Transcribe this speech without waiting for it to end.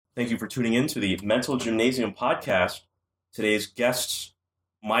Thank you for tuning in to the Mental Gymnasium podcast. Today's guests,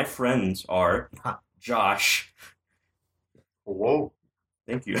 my friends, are Josh. Whoa.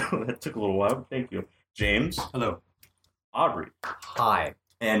 Thank you. That took a little while. Thank you. James. Hello. Aubrey. Hi.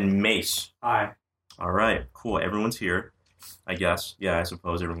 And Mace. Hi. All right. Cool. Everyone's here, I guess. Yeah, I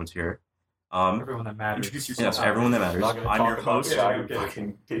suppose everyone's here. Everyone that matters. Introduce yourself. Yes, everyone that matters. I'm your host.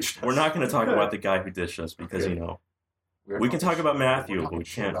 We're not going to talk about the guy who ditched us because, we can talk about Matthew, but we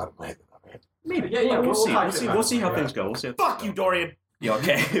can't. Maybe. Yeah. We'll see. We'll see how things go. Fuck you, Dorian. Yeah,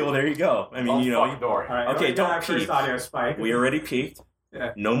 okay. Well, there you go. I mean, Fuck Dorian. Right, okay, don't our first peek. audio spike. We already peaked.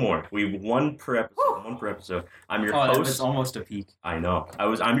 Yeah. No more. We one per episode. One per episode. I'm your host. It's almost a peak. I know.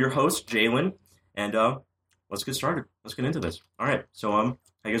 I'm your host, Jalen, and let's get started. Let's get into this. All right. So how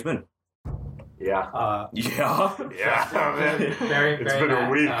you guys been? Yeah. Yeah. Yeah, man. It's been a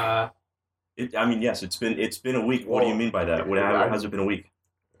week. Yes. It's been a week. What do you mean by that? How has it been a week?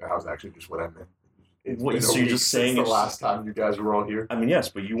 That was actually just what I meant. So you're just saying the last time you guys were all here? I mean, yes,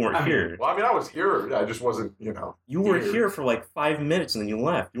 but you weren't here. Well, I was here. I just wasn't, You were here for like 5 minutes and then you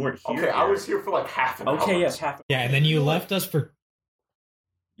left. You weren't here. Okay, I was here for like half an hour. Okay, yes, half. Yeah, and then you left us for...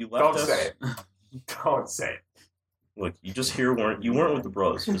 You left us. Don't say it. Don't say it. Look, you just weren't with the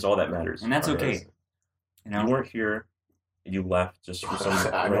bros, is all that matters. And that's okay. You weren't here, and you left just for some...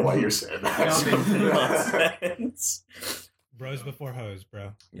 I know why you're saying that. Nonsense. Bros before hoes,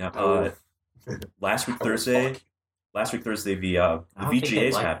 bro. Yeah, last week Thursday, the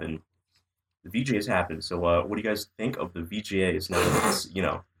VGAs happened. The VGAs happened. So, what do you guys think of the VGAs?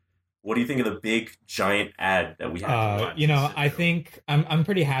 Now, what do you think of the big giant ad that we had? I think I'm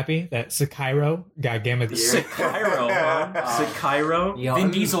pretty happy that Sekiro got Game of the Year. Sekiro.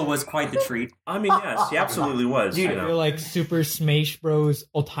 Vin Diesel was quite the treat. I mean, yes, he absolutely was. Dude, I feel like Super Smash Bros.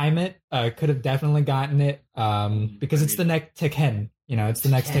 Ultimate could have definitely gotten it because it's the next Tekken. It's the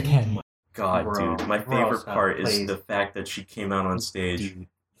next Tekken. God, dude, my favorite part is the fact that she came out on stage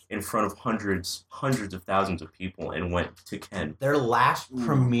in front of hundreds of thousands of people and went to Ken. Their last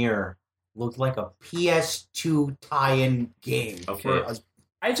premiere looked like a PS2 tie-in game. Okay.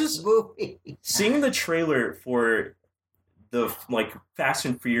 I just seeing the trailer for the Fast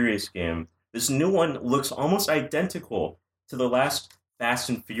and Furious game. This new one looks almost identical to the last Fast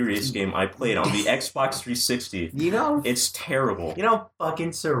and Furious game I played on the Xbox 360. It's terrible. You know how fucking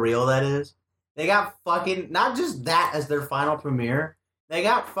surreal that is? They got fucking, not just that as their final premiere, they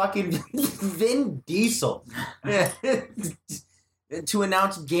got fucking Vin Diesel to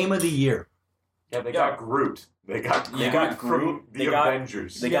announce Game of the Year. Yeah, they got Groot. They got Groot. The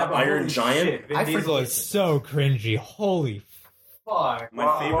Avengers. They got Iron Giant. Vin Diesel is so cringy. Holy fuck.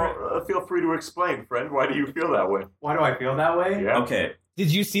 My favorite. Feel free to explain, friend. Why do you feel that way? Why do I feel that way? Yeah. Okay.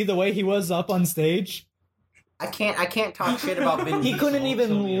 Did you see the way he was up on stage? I can't talk shit about Vin Diesel. He couldn't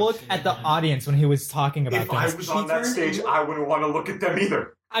even look at the audience when he was talking about If I was on that stage, I wouldn't want to look at them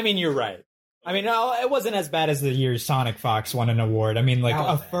either. I mean, you're right. I mean, no, it wasn't as bad as the year Sonic Fox won an award. I mean,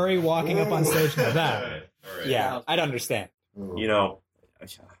 a furry walking up on stage like that. Right. Yeah, I'd understand. I'm not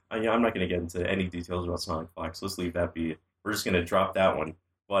going to get into any details about Sonic Fox. Let's leave that be. We're just going to drop that one.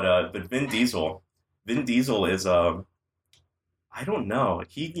 But Vin Diesel is I don't know.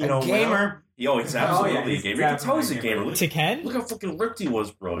 He a gamer. He's absolutely a gamer. You can tell he's a gamer. Look how fucking ripped he was,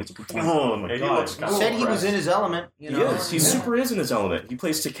 bro. He's oh my god. He said he was in his element. He is. He super is in his element. He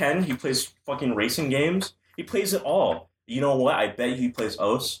plays Tekken. He plays fucking racing games. He plays it all. You know what? I bet he plays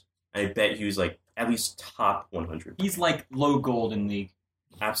OS. I bet he was at least top 100. He's like low gold in League.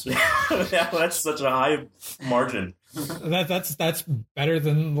 Absolutely. Yeah, that's such a high margin. That's better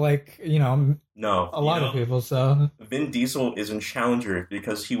than No, a lot of people. So Vin Diesel is in Challenger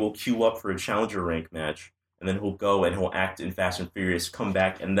because he will queue up for a Challenger rank match, and then he'll go and he'll act in Fast and Furious, come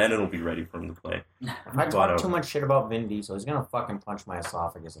back, and then it'll be ready for him to play. If I talk too much shit about Vin Diesel, he's gonna fucking punch my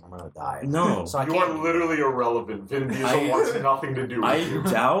esophagus and I'm gonna die. No, so you are literally irrelevant. Vin Diesel wants nothing to do with you. I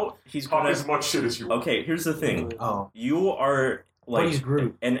doubt he's Talk gonna as much shit as you want. Okay, here's the thing. Oh, you are he's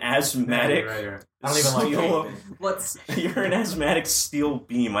Groot. An asthmatic. Right. I don't even You're an asthmatic steel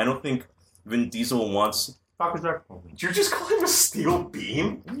beam. I don't think Vin Diesel wants. Did you just call him a steel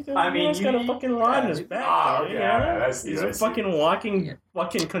beam? He's got a fucking rod in his back. He's a fucking walking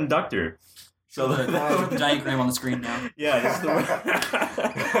fucking conductor. So the diagram on the screen now. Yeah, it's the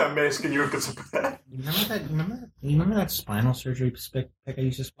Mace, can you get some of that? Remember that spinal surgery pic I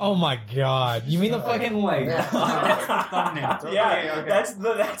used to? Oh my god! You mean the fucking Yeah, that's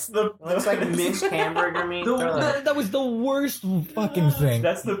the. Looks like minced hamburger meat. That was the worst fucking thing.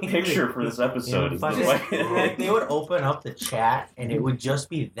 That's the picture for this episode. They would open up the chat and it would just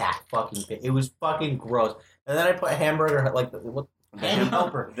be that fucking thing. It was fucking gross. And then I put hamburger Handy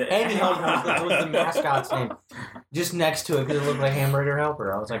Helper. Handy Helper was the mascot's name. Just next to it because it looked like Hamburger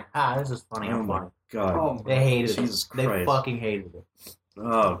Helper. I was like, this is funny. Oh my god. They hated Jesus it. They Christ. fucking hated it.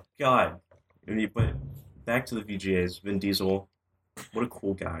 Oh god. But back to the VGAs. Vin Diesel. What a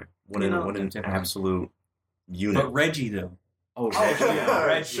cool guy. What an absolute unit. But Reggie though. Oh,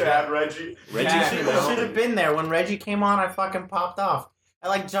 Reggie. Reggie. Reggie should have been there when Reggie came on. I fucking popped off.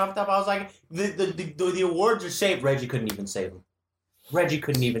 I jumped up. I was like, the awards are saved. Reggie couldn't even save them. Reggie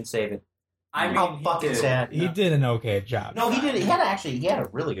couldn't even save it. How fucking sad. He did an okay job. No, he did. He had a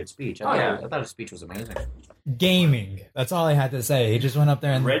really good speech. I thought his speech was amazing. Gaming. That's all he had to say. He just went up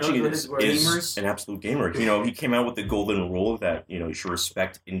there and Reggie is an absolute gamer. He came out with the golden rule that you should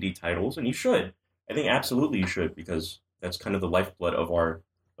respect indie titles, and you should. I think absolutely you should, because that's kind of the lifeblood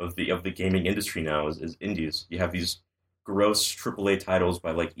of the gaming industry now is indies. You have these gross AAA titles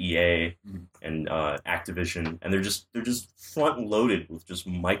by like EA and Activision, and they're just front loaded with just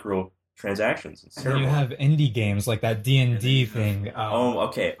micro transactions. It's terrible. you have indie games like that D&D thing.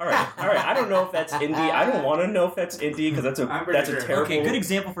 Okay, all right. I don't know if that's indie. I don't want to know if that's indie because that's a terrible. Okay, good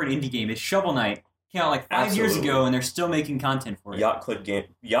example for an indie game is Shovel Knight. Came out like 5 years ago, and they're still making content for it. Yacht Club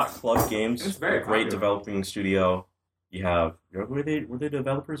Games. It's very a great developing studio. You have were they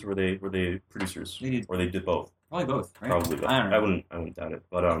developers or were they producers? Or they did both. Probably both. Right? Probably both. I don't know. I wouldn't doubt it.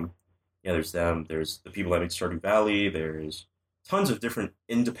 But there's them. There's the people that make Stardew Valley. There's tons of different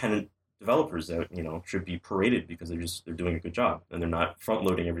independent developers that should be paraded because they're doing a good job and they're not front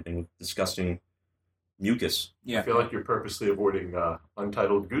loading everything with disgusting mucus. Yeah. I feel like you're purposely avoiding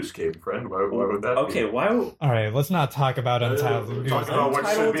Untitled Goose Game, friend. Why would that be? Why? All right, let's not talk about Untitled Goose Game. Talking about what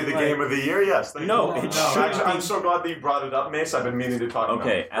should be the game of the year? Yes. It should. I'm so glad that you brought it up, Mace. I've been meaning to talk about it.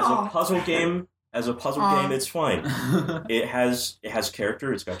 Okay, as a puzzle game, it's fine. It has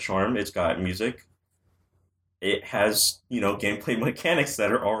character, it's got charm, it's got music. It has, gameplay mechanics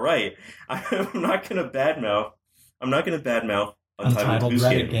that are all right. I'm not going to badmouth Untitled Goose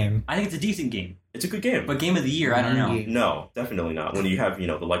Game. I think it's a decent game. It's a good game. But game of the year, I don't know. No, definitely not. When you have,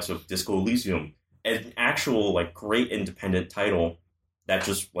 the likes of Disco Elysium, an actual, great independent title that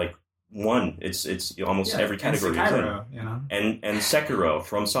just, won. It's almost every category. And Sekiro, And Sekiro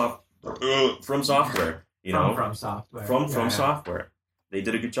from Software, From Software. They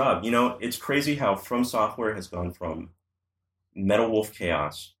did a good job. It's crazy how From Software has gone from Metal Wolf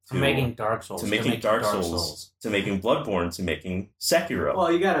Chaos to making Dark Souls, to making Bloodborne, to making Sekiro. Well,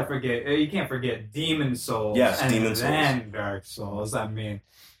 you can't forget Demon Souls. Yes, and Demon Souls. Then Dark Souls.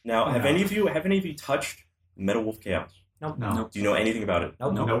 Now, have any of you touched Metal Wolf Chaos? Nope. No. Do you know anything about it?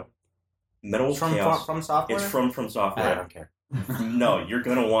 Nope. Metal Wolf Chaos. From Software? It's from Software. I don't care. No, you're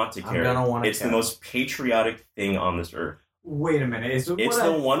gonna want to care. It's the most patriotic thing on this earth. Wait a minute. It's the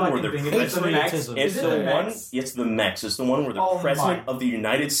one where the president. It's the mechs. It's the one where the president of the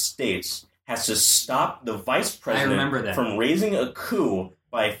United States has to stop the vice president from raising a coup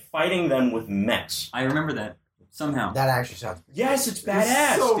by fighting them with mechs. I remember that somehow. That actually sounds. Yes, it's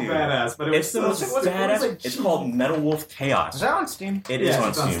badass. It's so dude. badass, but it's the most badass. It's called Metal Wolf Chaos. Is that on Steam? It is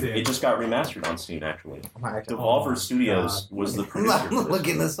on Steam. It just got remastered on Steam, actually. Devolver Studios was the producer. I'm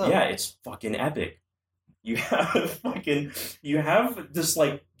looking this up. Yeah, it's fucking epic. You have this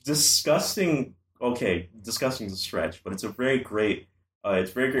disgusting. Okay, disgusting is a stretch, but it's very great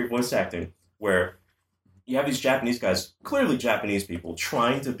voice acting where you have these Japanese guys, clearly Japanese people,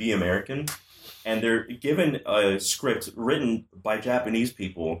 trying to be American, and they're given a script written by Japanese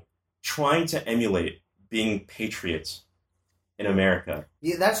people trying to emulate being patriots in America.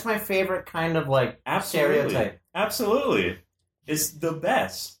 Yeah, that's my favorite kind of stereotype. Absolutely, it's the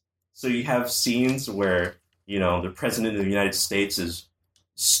best. So you have scenes where, the president of the United States is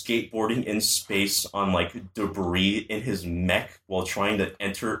skateboarding in space on, debris in his mech while trying to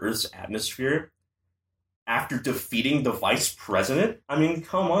enter Earth's atmosphere after defeating the vice president? I mean,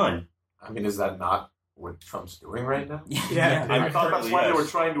 come on. I mean, is that not what Trump's doing right now? Yeah. I thought that's why they were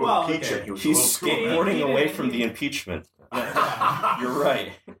trying to impeach him. He's skateboarding away from the impeachment. You're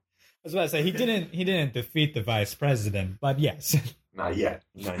right. I was about to say, he didn't defeat the vice president, but yes. Not yet.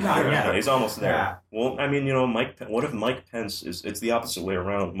 No, he's almost there. Yeah. Well, I mean, what if Mike Pence it's the opposite way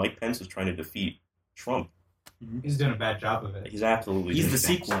around. Mike Pence is trying to defeat Trump. He's doing a bad job of it. He's absolutely He's the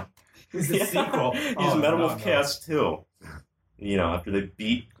sequel. He's the sequel. He's Metal Wolf Chaos too. After they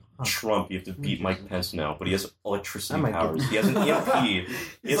beat Trump, you have to beat Mike Pence now, but he has electricity powers. He has an EMP.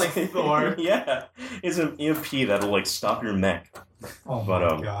 He's like Thor. Yeah, he has an EMP that'll stop your mech. Oh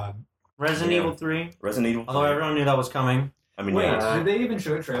my god. Resident Evil 3. Resident Evil 3. Although everyone knew that was coming. I mean, wait, did they even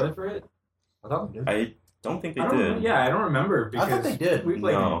show a trailer for it? I thought they did. I don't think they did. Yeah, I don't remember. Because I thought they did. We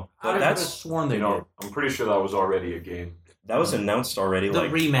played. No, I could have sworn they did. I'm pretty sure that was already a game. that was announced already. The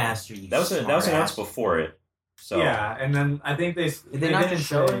like remaster. that was announced before it. So yeah, and then I think they not didn't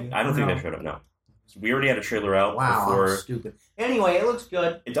show say- it? I don't think they showed up. No, we already had a trailer out Wow, before. I'm stupid. Anyway, it looks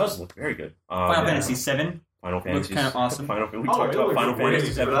good. It does look very good. Final Fantasy VII. Final Fantasy kind of awesome. We Oh, talked really? about Final We're waiting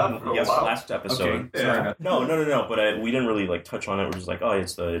Fantasy for that for VII. a Yes, while. last episode. Okay, sorry about that. No. But we didn't really like touch on it. We're just like, oh,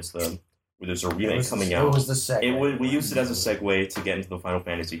 it's the. There's a remake coming out. It was the second. We used it as a segue to get into the Final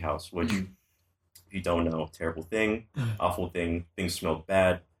Fantasy house, which, if you don't know, terrible thing, awful thing. Things smelled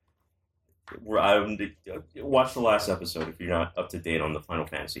bad. Watch the last episode if you're not up to date on the Final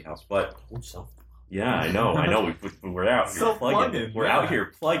Fantasy house. But yeah, I know. We're out here So plugging. plugging, We're yeah. out here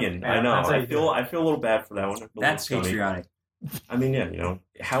plugging. Yeah, I know. that's how you do I feel a little bad for that one. I feel a That's little scummy. patriotic. I mean, yeah,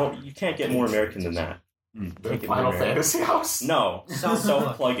 how you can't get more American than that. The Final Fantasy house? No,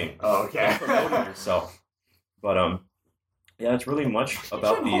 self-plugging. Oh, okay. Promoting yourself. But yeah, it's really much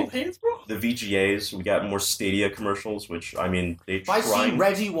about the VGAs. We got more Stadia commercials, which I mean, If I see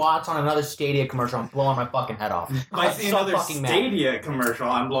Reggie Watts on another Stadia commercial, I'm blowing my fucking head off. If I see so another fucking mad. Stadia commercial,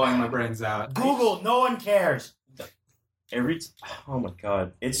 I'm blowing my brains out. Google, no one cares. Oh my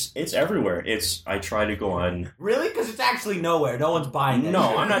god, it's everywhere. I try to go on. Really? Because it's actually nowhere. No one's buying it.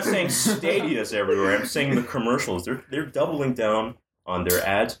 No, I'm not saying Stadia's everywhere. I'm saying the commercials. They're doubling down on their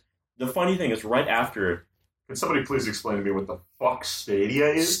ads. The funny thing is, right after Can somebody please explain to me what the fuck Stadia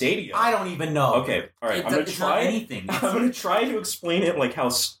is? Stadia, I don't even know. okay, all right. I'm It's not anything. I'm gonna try to explain it like how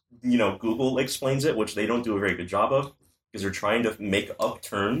Google explains it, which they don't do a very good job of because they're trying to make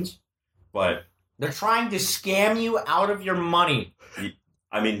upturns. But They're trying to scam you out of your money.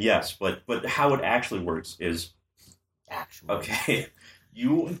 I mean, yes, but how it actually works is okay.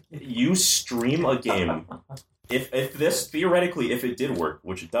 You stream a game. If this theoretically, if it did work,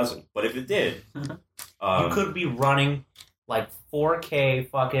 which it doesn't, but if it did, You could be running like 4K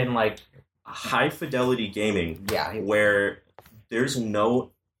fucking like high fidelity gaming yeah where there's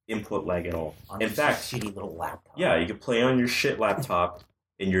no input lag at all. on In this fact, shitty little laptop. yeah, you could play on your shit laptop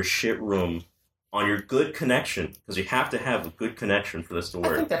in your shit room on your good connection because you have to have a good connection for this to I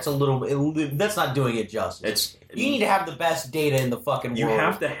work. think that's a little. That's not doing it justice. You need to have the best data in the fucking You world.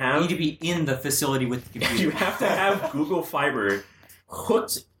 have to You have need to be in the facility with the computer. you have to have Google Fiber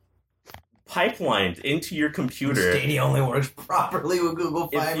hooked, pipelined into your computer. Stadia only works properly with Google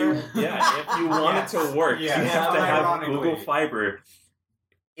If you, Fiber. if you want it to work, Yeah, you have to have ironically. Google Fiber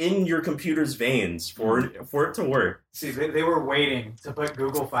in your computer's veins for it to work. See, they were waiting to put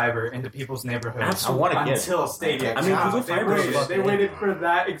Google Fiber into people's neighborhoods Absolutely. I wanna get it. until Stadia. I mean, came Google out. They Fiber is waited. They waited for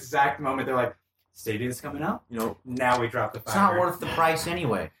that exact moment. They're like, Stadia's coming out. Now we drop the It's fiber. not worth the price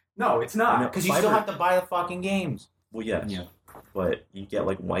anyway. No, it's not. Because you still have to buy the fucking games. Well, yes. Yeah. But you get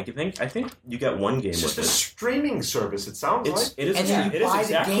like I think you get one game It's with just a it. streaming service, it sounds like. It is And then it you is buy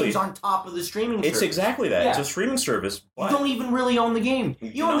exactly the games on top of the streaming it's service. exactly that. Yeah. It's a streaming service. You But don't even really own the game. You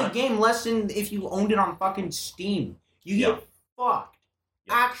You own the not. game less than if you owned it on fucking Steam. You Yeah. get fucked.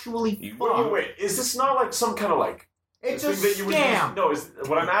 Yeah. Actually You- fucked. Wait, is this not like some kind of like It's a thing that you would scam. use? No,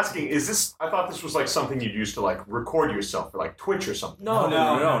 what I'm asking is this. I thought this was like something you'd use to like record yourself for like Twitch or something. no,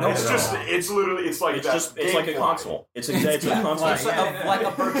 It's just, it's literally, it's like it's that just it's like a Gamefly. console. It's a console. It's like a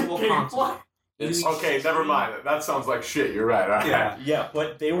virtual console. It's- Okay, never mind. That sounds like shit. You're right. All right. Yeah. Yeah,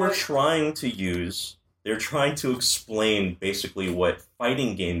 but they were trying to explain basically what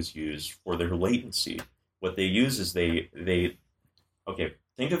fighting games use for their latency. What they use is they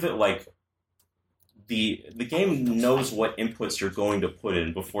think of it like the game knows what inputs you're going to put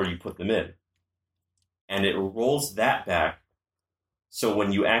in before you put them in. And it rolls that back. So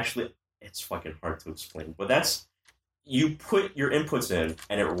when you actually it's fucking hard to explain, but you put your inputs in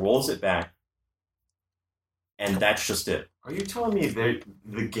and it rolls it back. And that's just it. Are you telling me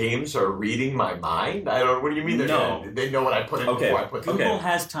the games are reading my mind? I don't. What do you mean? No. They know what I put in Okay. before I put them. Google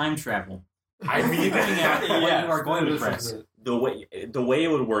has time travel. I mean, Looking at what Yes, you are going to this is press. it. The way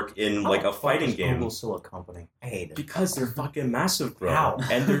it would work in like a fighting game Google still a company. I hate it. because they're fucking massive, bro, How?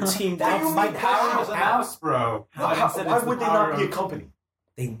 and they're teamed That's up. my Power of the How? mouse, bro. why would they not be a company?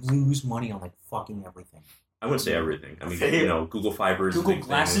 They lose money on like fucking everything. I wouldn't say everything. I mean, Okay. Google Fiber is a Google big thing.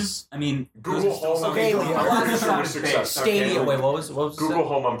 Glasses. I mean, Google those are still Home. something- Okay, I'm pretty glasses sure on was his face. successful. Stadia. Wait, what was Google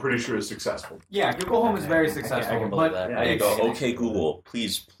Home, I'm pretty sure is successful. Yeah, Google Home is very I can successful, believe but that. There you it's- go. Okay, Google,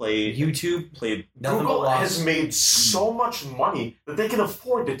 please play YouTube? Play. Nothing Google but loss. has made so much money that they can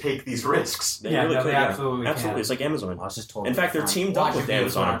afford to take these risks. They Yeah, really no, could, they absolutely absolutely. can. It's like Amazon. Loss is totally In fact, they're fine. teamed Watch up with your videos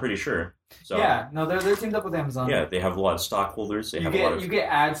Amazon. on I'm it. pretty sure. So yeah, no, they're teamed up with Amazon. yeah, they have a lot of stockholders. They You have a lot get of. you get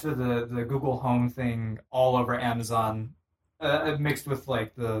ads for the Google Home thing all over Amazon, mixed with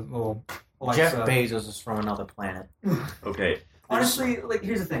like the little Alexa. Jeff Bezos is from another planet. Okay, Honestly, like,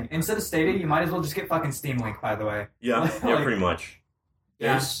 here's the thing. Instead of Stadia, you might as well just get fucking Steam Link, by the way. Yeah, pretty much.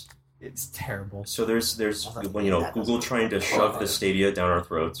 Yeah. It's terrible. So there's Google trying to shove the Stadia down our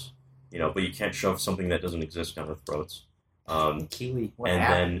throats, but you can't shove something that doesn't exist down our throats. Kiwi.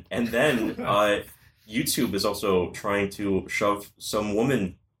 And then YouTube is also trying to shove some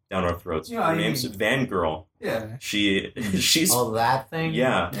woman down our throats. Her name's Van Girl. Yeah. She's that thing?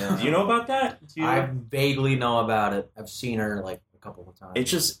 Yeah. Do you know about that? I vaguely know about it. I've seen her like a couple of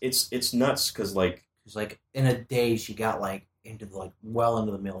times. It's nuts because she's like in a day she got like into well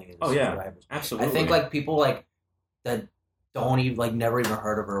into the millions. Oh yeah, subscribers. Absolutely. I think like people like that don't even never even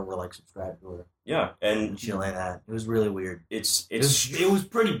heard of her were like subscribed to her. Yeah, and shit like that. It was really weird. It was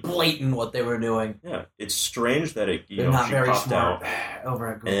pretty blatant what they were doing. Yeah, it's strange that she popped out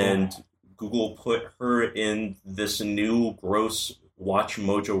over at Google, and Google put her in this new gross Watch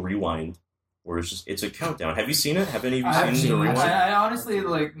Mojo Rewind, where it's a countdown. Have you seen it? Have any of you seen the Rewind? I honestly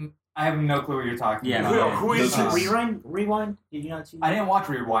I have no clue what you're talking about. Who is Rewind? Did you not see that? I didn't watch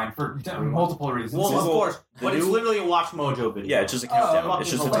Rewind for multiple reasons. Well, of course. But it's literally a Watch Mojo video. Yeah, it's just a countdown. It's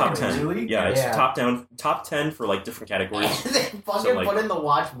just a top 10. Really? Yeah, it's top 10 for like different categories. They fucking put in the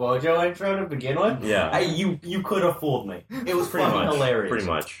Watch Mojo intro to begin with? Yeah. You could have fooled me. It was pretty fucking hilarious. Pretty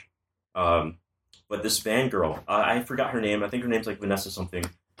much. But this Van Girl, I forgot her name. I think her name's like Vanessa something.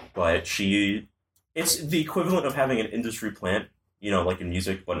 But it's the equivalent of having an industry plant. Like in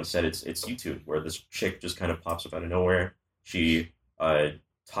music, but instead it's YouTube, where this chick just kind of pops up out of nowhere. She vlogs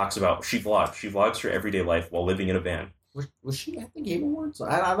her everyday life while living in a van. Was she at the Game Awards?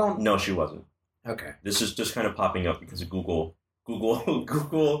 I don't... No, she wasn't. Okay. This is just kind of popping up because of Google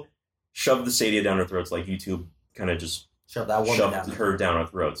shoved the Stadia down our throats, like YouTube kind of just shoved her down our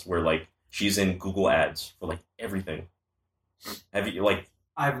throats, where like she's in Google ads for like everything. Have you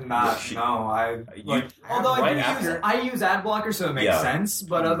I've not. Although I use ad blocker, so it makes sense.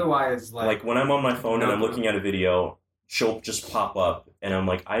 But otherwise, like when I'm on my phone and I'm looking at a video, she'll just pop up, and I'm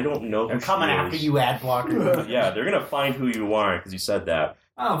like, I don't know. They're coming after you, ad blocker. Yeah, they're gonna find who you are because you said that.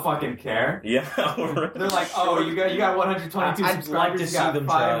 I don't fucking care. Yeah, they're like, oh, you got 122 subscribers. Like to you got see them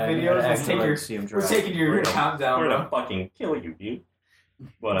 5 videos. We're taking your countdown. We're gonna fucking kill you, dude.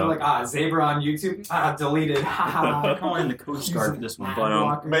 But, they're like, Zebra on YouTube, deleted. I'm calling the Coast Guard for this one.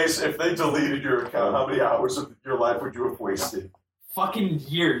 But Mace, if they deleted your account, how many hours of your life would you have wasted? Fucking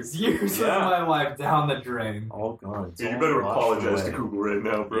years of my life down the drain. All gone. You better apologize to Google right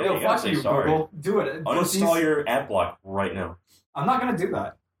now, bro. Yo, fuck you, Google. Do it. Uninstall your ad block right now. I'm not gonna do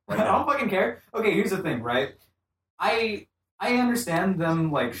that. I don't fucking care. Okay, here's the thing, right? I understand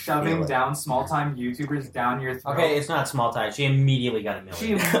them like shoving down small time YouTubers down your throat. Okay, it's not small time. She immediately got 1 million.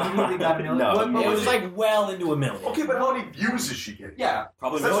 She immediately got 1 million. No, it was like well into 1 million. Okay, but how many views is she getting? Yeah,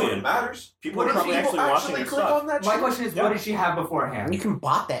 probably a million. million. What matters. People are probably actually watching her stuff. My question is, what did she have beforehand? You can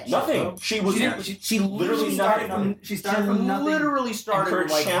bot that. Nothing. She literally started from nothing. Literally started her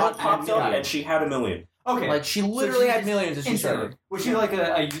like channel popped up, and she had 1 million. Okay, like she literally had millions as she started. Was she like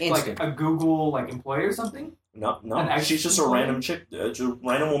a Google like employee or something? No. She's just a random chick, a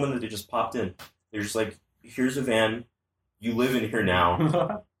random woman that they just popped in. They're just like, here's a van, you live in here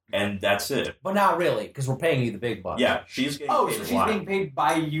now, and that's it. But not really, because we're paying you the big bucks. Yeah, she's getting paid so she's being paid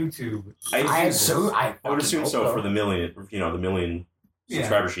by YouTube. I would assume so for the million, the million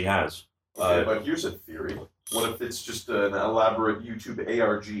subscribers she has. Okay, but here's a theory. What if it's just an elaborate YouTube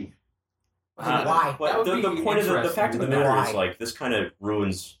ARG? Why? But the point of the fact of the matter is, like, this kind of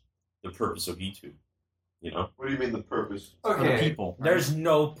ruins the purpose of YouTube. What do you mean the purpose? Okay. For the people. Right? There's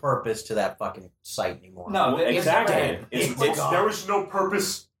no purpose to that fucking site anymore. No, exactly. There is no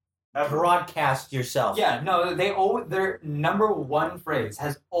purpose. Broadcast yourself. Yeah, no, their number one phrase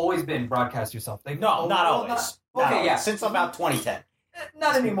has always been broadcast yourself. Not always. Since about 2010.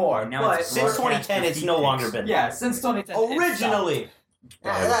 Not anymore. But since 2010, it's no longer been. Yeah, since 2010. Originally.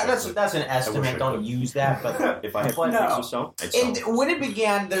 That's an estimate. Don't use that. But if I had myself, and when it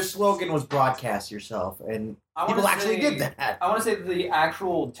began, their slogan was "Broadcast yourself," and people actually did that. I want to say the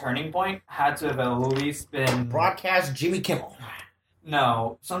actual turning point had to have at least been broadcast Jimmy Kimmel.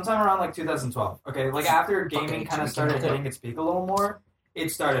 No, sometime around like 2012. Okay, like after gaming kind of started hitting its peak a little more,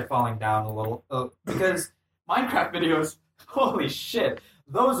 it started falling down a little because Minecraft videos. Holy shit!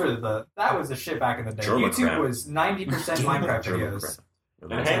 That was the shit back in the day. YouTube was 90% Minecraft videos.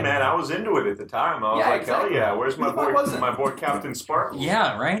 And hey man, I was into it at the time. I was like, exactly. Hell yeah, where's my boy Captain Sparkle?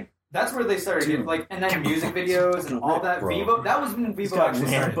 Yeah, right? That's where they started getting, like, and then music videos and all that. Vivo, that was when Vivo actually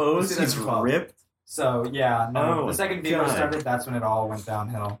started. He's ripped. So, yeah, no, the second Vivo started, that's when it all went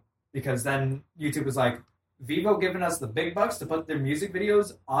downhill. Because then YouTube was like, Vivo giving us the big bucks to put their music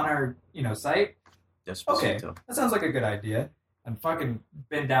videos on our, site? Okay, that sounds like a good idea. and fucking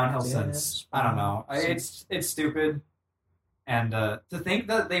been downhill since. I don't know. It's stupid, and to think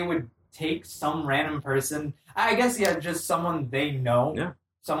that they would take some random person, I guess, just someone they know,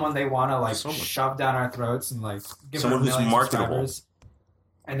 someone they want to like shove down our throats and like give someone them who's marketable,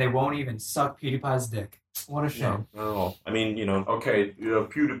 and they won't even suck PewDiePie's dick. What a shame. No, not at all. I mean, Okay,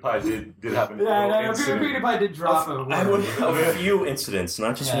 PewDiePie did have an incident. PewDiePie did drop a few incidents,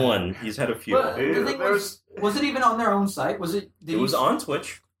 not just one. He's had a few. But the thing was it even on their own site? Was it? It was on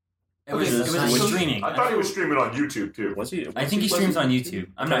Twitch. It was streaming. I thought he was streaming on YouTube too. Was he? I think he streams on YouTube.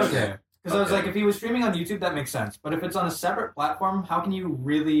 I'm not sure. Because I was like, if he was streaming on YouTube, that makes sense. But if it's on a separate platform, how can you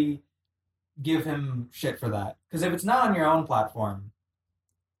really give him shit for that? Because if it's not on your own platform,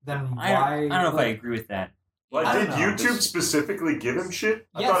 then why? I don't know if I agree with that. Like, did YouTube specifically give him shit?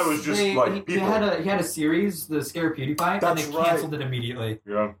 I Yes, thought it was just like people. He had a series, The Scare PewDiePie, and they canceled it immediately.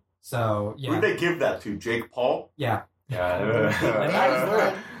 Yeah. So, Who did they give that to? Jake Paul? Yeah.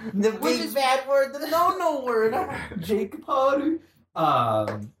 Yeah. The big bad word, the no word. Jake Paul.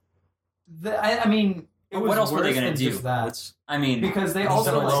 I mean, it was what else were they going to do? That. I mean, because they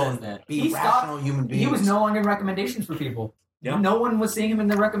also said that be rational human beings. He was no longer in recommendations for people. Yeah. No one was seeing him in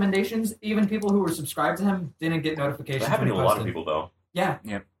the recommendations. Even people who were subscribed to him didn't get notifications. That happened to a lot of people, though. Yeah.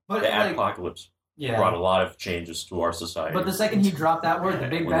 But the like, apocalypse brought a lot of changes to our society. But the second he dropped that word, the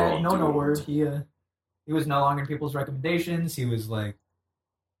big bad no word, he was no longer in people's recommendations. He was like,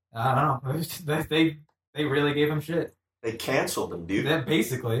 I don't know. They really gave him shit. They canceled him, dude.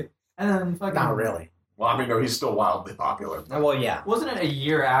 Basically. And then fucking... Not really. Well, I mean, no, he's still wildly popular. Well, yeah. Wasn't it a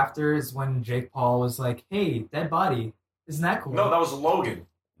year after is when Jake Paul was like, hey, dead body. Isn't that cool? No, that was Logan.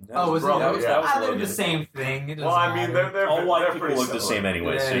 Was brother, it? yeah. They're the same thing. Well, I mean, they're all white they're people pretty look the similar. same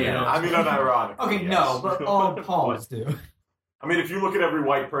anyway, so you know. I mean, unironically. Okay, yes. no, but all Pauls do. I mean, if you look at every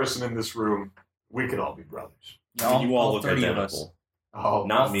white person in this room, we could all be brothers. You all look 30 of identical. Oh,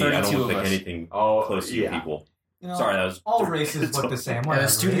 Not me. I don't 32 look of like us. Oh, close to you yeah. people. You know, Sorry, that was all races look the same. the Whatever.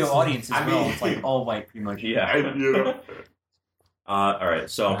 studio It's- audience as I well. mean- It's like all white, pretty much. Yeah. You know, All right.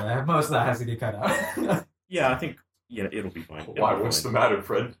 So most of that has to get cut out. yeah, I think it'll be fine. why? What's the matter,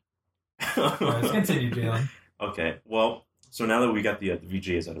 Fred? Let's continue, Jalen. Okay. Well, so now that we got the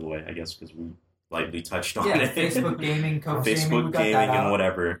VJs out of the way, I guess because we lightly touched on Yeah, it. Facebook gaming, co-streaming, we Facebook got gaming that out. and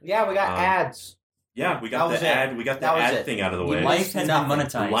whatever. Yeah, we got ads. Yeah, we That got was the it. ad. We got the That was ad it. thing out of the way. Life has been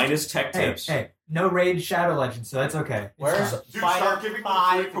monetized. Linus Tech Hey, Tips. hey, no raid Shadow Legends, so that's okay. It's Where's fine. Dude, Fighter start giving them free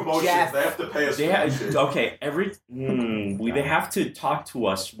 5 promotions. Jeff? They have to pay us for They that shit. okay. They have to talk to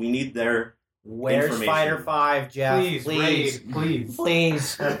us. We need their Where's information. Fighter 5, Jeff? Please, Please. raid, please.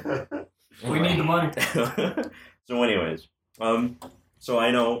 Please. We need the money. So, anyways, so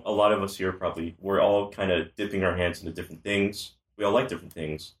I know a lot of us here we're all kind of dipping our hands into different things. We all like different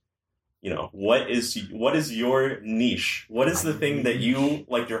things. You know, what is your niche? What is the thing that you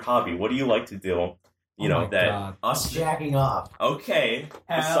like? Your hobby? What do you like to do? You know my that God. us. Jacking off. Okay.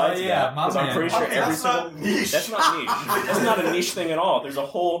 Hell Besides yeah, that, my because I'm man. pretty sure Okay, every that's single not niche. that's not niche. That's not a niche thing at all. There's a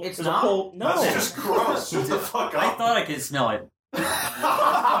whole. It's there's not? a whole. No. That's just gross. Shut the fuck I up. thought I could smell it.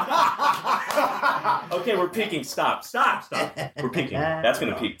 Okay, we're peaking. Stop. We're peaking. That's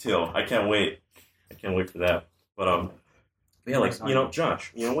gonna peak too. I can't wait for that. But yeah, like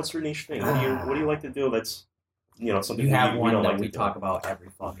Josh, what's your niche thing? What do you like to do? That's something You have we one don't that like we to talk about every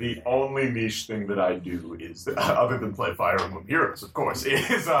fucking The day. only niche thing that I do is, other than play Fire Emblem Heroes, of course,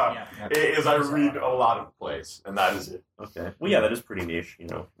 is I read a lot of plays, and that is it. Okay. Well, yeah, that is pretty niche.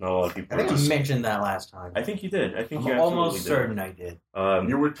 Not a lot of people. I think I mentioned that last time. I think you did. I think I'm you almost absolutely certain I did. did.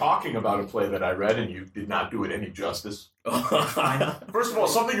 You were talking about a play that I read, and you did not do it any justice. First of all,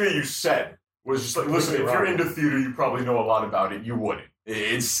 something that you said was just like, listen, if you're into theater, you probably know a lot about it. You wouldn't.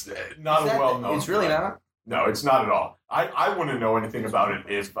 It's not a well-known. It's really play. not. No, it's not at all. I wouldn't know anything about it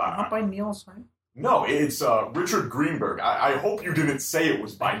if... Not by Neil Simon. No, it's Richard Greenberg. I hope you didn't say it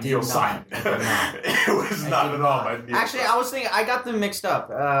was by Neil Simon. It was not at all by Neil Actually, Simon. I was thinking I got them mixed up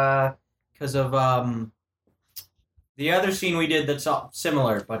because of the other scene we did that's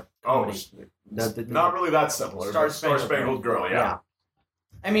similar, but Oh, the- not really that similar. Star but Star Spangled Spangled Girl, yeah.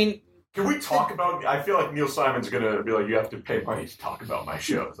 I mean, Can we talk about... I feel like Neil Simon's going to be like, you have to pay money to talk about my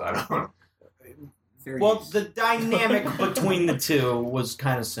shows. I don't know. well, the dynamic between the two was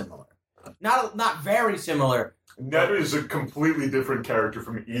kind of similar. Not very similar. That is a completely different character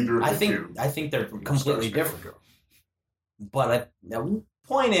from either of the two. I think they're from completely Star Spangled different. Girl. But the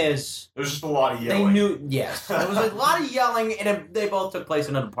point is, There's just a lot of they yelling. knew. Yes, there was a lot of yelling, and they both took place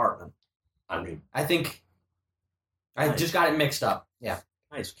in an apartment. I mean, I think I just got it mixed up. Yeah.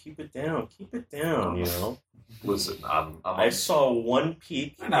 Guys, keep it down. Keep it down. You know. Listen, I saw one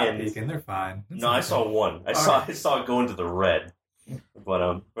peak. They're not and peeking. They're fine. It's no, I okay. saw one. I saw it go into the red. But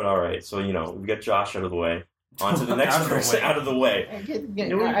all right. So we got Josh out of the way. On to the next person out of the way.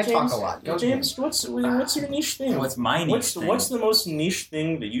 I talk a lot. Go James, what's your niche thing? What's my niche thing? What's the most niche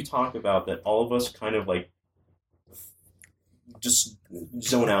thing that you talk about that all of us kind of like just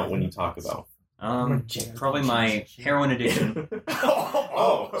zone out when you talk about? Probably my heroin addiction.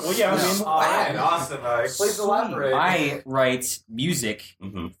 Oh, well, yeah. I mean, All right, awesome. Please elaborate. I write music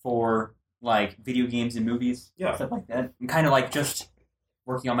mhm. for like video games and movies, Yeah. stuff like that. I'm kind of like just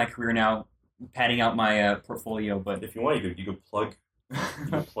working on my career now, padding out my portfolio, but If you want, you could plug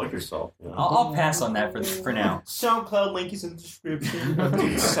yourself. You know? I'll pass on that for now. SoundCloud link is in the description.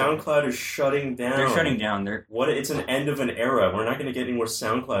 Dude, SoundCloud is shutting down. They're shutting down. It's an end of an era. We're not going to get any more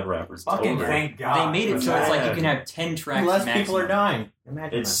SoundCloud rappers. It's Fucking over. thank God. They made it so it's like you can have 10 tracks. Less maximum. people are dying.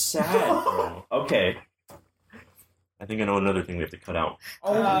 Imagine It's sad, bro. Okay. I think I know another thing we have to cut out.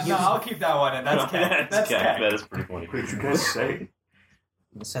 No, I'll keep that one in. That's cat. That's cat. That is pretty funny. What did you guys say?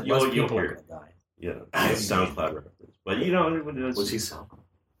 that. Said You'll less people hear are it. gonna die. Yeah, it's SoundCloud rappers. But you know, Was he sound?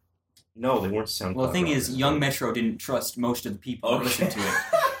 no, they weren't SoundCloud. Well, the thing is, rappers. Young Metro didn't trust most of the people who listened to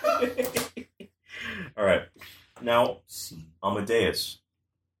it. All right, now Amadeus,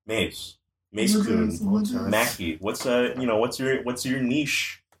 Mace Coon, Mackie. What's your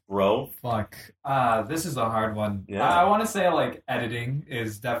niche, bro? Fuck. This is a hard one. Yeah. I want to say like editing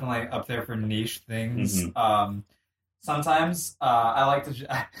is definitely up there for niche things. Sometimes I like to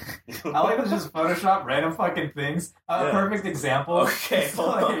just Photoshop random fucking things. A Yeah. perfect example. Okay, is hold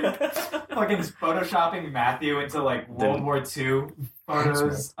on. like fucking photoshopping Matthew into like World War II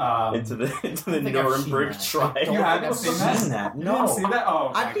photos. into the think I've Nuremberg seen that. trial. You haven't seen that? No. You didn't see that?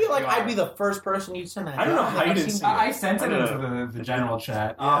 Oh, I my feel like God. I'd be the first person you'd send that. I don't know how you didn't see I sent it I into don't the general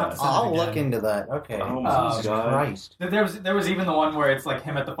chat. Yeah. I'll send it I'll again. look into that. Okay. Oh my Jesus God. Christ. There was even the one where it's like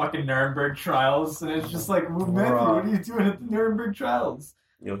him at the fucking Nuremberg trials, and it's just like, well, Matthew, what are you doing at the Nuremberg trials?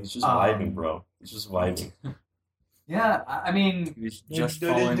 He's just vibing, bro. He's just vibing. Yeah, I mean, He was just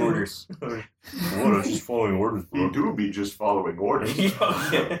following orders. What? I'm just following orders, You bro. do be just following orders.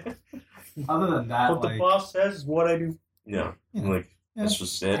 other than that, What the like boss says is what I do. Yeah, Yeah. like Yeah. that's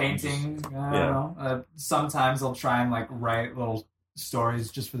just it. painting, I don't Yeah. know. Sometimes I'll try and like write little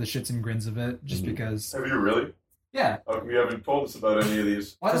stories just for the shits and grins of it, just Mhm. because. Have you really? Yeah. You haven't told us about any of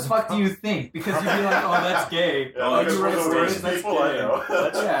these. Why the fuck do you think? Because you'd be like, oh, that's gay. Yeah, Oh, like you one write of the stories, worst that's people I gay. know.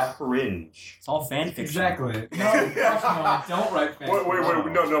 That's Yeah. cringe. It's all fan fiction. Exactly. No, fuck no, I don't write fan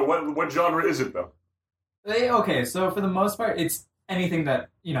Wait, no. What genre is it though? Okay, so for the most part, it's anything that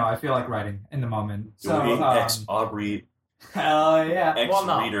I feel like writing in the moment. So, ex Aubrey, hell yeah. ex Well,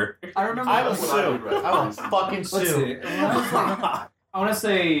 no. reader. I remember. I will That's what I would sue. write. I will fucking Let's sue. see. I want to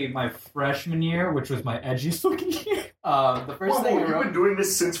say my freshman year, which was my edgiest fucking year. The first Whoa, thing I you've wrote. been doing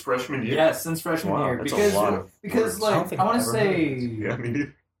this since freshman year? Yes, since freshman Wow, year, that's a because lot of words. I don't like think I want I've to ever heard of say, Yeah, I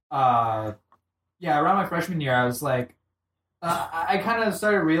mean, around my freshman year, I was like, I kind of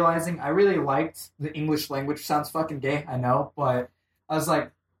started realizing I really liked the English language. Sounds fucking gay, I know, but I was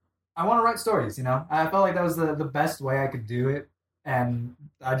like, I want to write stories. I felt like that was the best way I could do it, and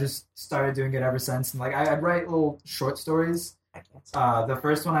I just started doing it ever since. And like I'd write little short stories. The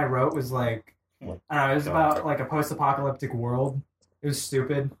first one I wrote was like, I don't know, it was about like a post-apocalyptic world. It was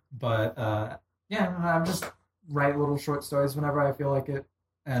stupid, but I just write little short stories whenever I feel like it,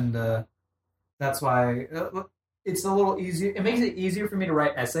 and that's why it's a little easier. It makes it easier for me to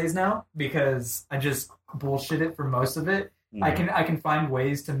write essays now because I just bullshit it for most of it. I can find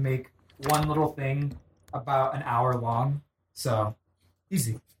ways to make one little thing about an hour long, so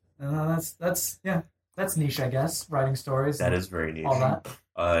easy. That's niche, I guess. Writing stories. That is very niche. all that.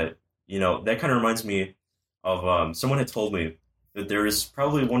 That kind of reminds me of someone had told me that there is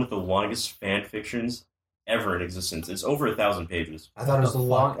probably one of the longest fan fictions ever in existence. It's over 1,000 pages. I thought it was What the the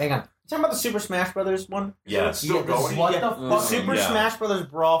long. fuck? Hang on. You talking about the Super Smash Brothers one? Yeah. it's still going. What Yeah. the fuck? Super Yeah. Smash Brothers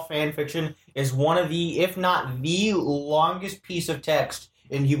Brawl fan fiction is one of the, if not the longest piece of text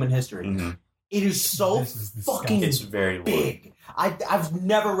in human history. Mhm. It is so This is fucking It's very long. big. I've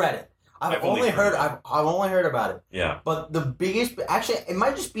never read it. I've only heard about it. Yeah. But the biggest, actually, it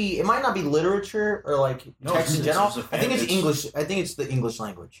might not be literature or like No, text in it's general. just a I think it's fan- English. I think it's the English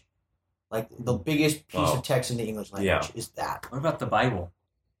language. Like the biggest piece Oh. of text in the English language Yeah. is that. What about the Bible?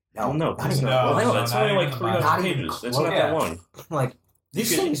 Oh, no, not it's even not. No, Well, no, that's not only like even 300 not even pages. It's close. not that long. Like this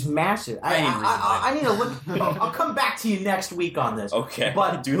You could- thing's massive. I need to read I need to look. I'll come back to you next week on this. Okay.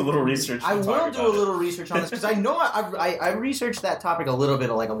 But do a little research. I and talk will do a about it. little research on this because I know I researched that topic a little bit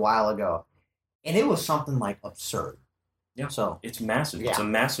like a while ago, and it was something like absurd. Yeah. So It's massive. Yeah. It's a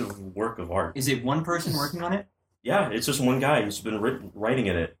massive work of art. Is it one person working on it? Yeah, it's just one guy who's been writing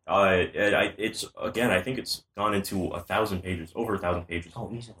in it. It's again, I think it's gone into 1,000 pages, over 1,000 pages.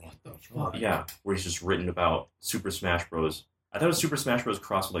 oh, easily. Yeah, where he's just written about Super Smash Bros. I thought it was Super Smash Bros.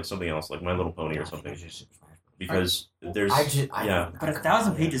 Crossed with like something else, like My Little Pony or something. Because there's yeah. But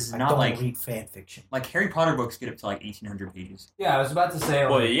 1,000 pages is I not don't like read fan fiction. like Harry Potter books get up to like 1,800 pages. Yeah, I was about to say.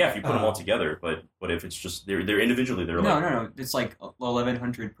 Well, Like, yeah, if you put them all together, but if it's just they're individually, they're No, like no, it's like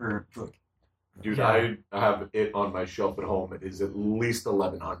 1,100 per book. Dude, Yeah. I have it on my shelf at home. It is at least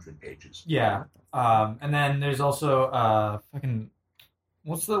 1,100 pages. Yeah. And then there's also fucking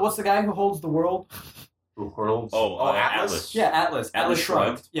what's the guy who holds the world? Who hurls? Atlas. Yeah, Atlas. Atlas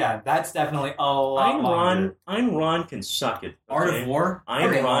Shrugged. Yeah, that's definitely a lot longer. Ayn Rand can suck it. Art okay? of War.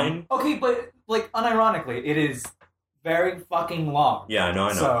 Ayn Rand. Okay, but like unironically, it is very fucking long. Yeah, I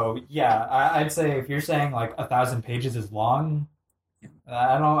know. So yeah, I'd say if you're saying like 1,000 pages is long,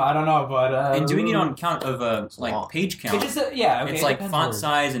 I don't know, but And doing it on count of long. like page count. it just yeah, okay, it's it like depends font where-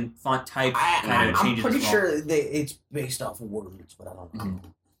 size and font type kind of I'm changes. pretty as well. sure it's based off of words, but I don't know.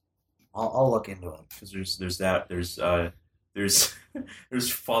 I'll look into it. Because there's that. There's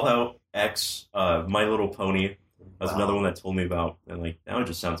Fallout X, My Little Pony. That's Wow. another one that told me about, and like that one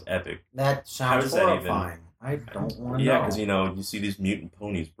just sounds epic. That sounds does that even- horrifying. I don't want to Yeah, know. because you see these mutant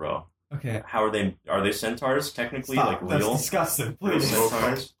ponies, bro. Okay. How are they? Are they centaurs technically? Stop. Like That's legal? disgusting. They're Please.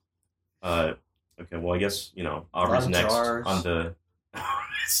 centaurs. Okay, well I guess Aubrey's Love next jars. on the.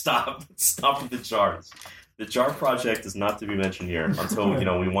 Stop with the jars. The jar project is not to be mentioned here until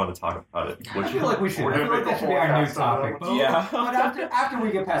we want to talk about it. I feel like we should. We're I gonna feel like make that a should be whole our new cast out of topic. it. But, Yeah. but after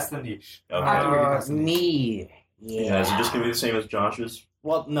we get past the niche. Okay. After we get past the niche. Me. Yeah, is it just gonna be the same as Josh's?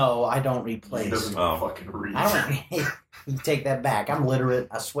 Well, no, I don't read He plays. doesn't Oh. fucking read. I don't take that back. I'm literate,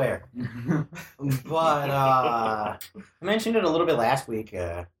 I swear. But I mentioned it a little bit last week.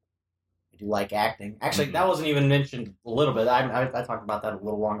 I do like acting. Actually, that wasn't even mentioned a little bit. I talked about that a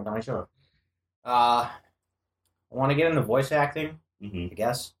little longer than I should have. I want to get into voice acting, Mm-hmm. I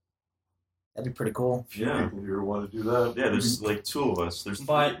guess. That'd be pretty cool. Yeah. People here want to do that. Yeah, there's like two of us. There's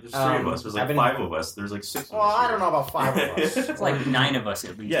But, three of us. There's like I've been- 5 of us. There's like 6 of Well, us. I don't know about 5 of us. It's like 9 of us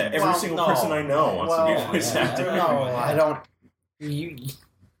at least. Yeah, every Well, single no. person I know wants to be a voice actor. No, I don't.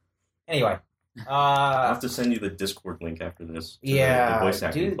 Anyway. I'll have to send you the Discord link after this. To Yeah, the voice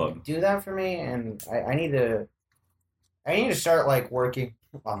acting club. do that for me, and I need to start like working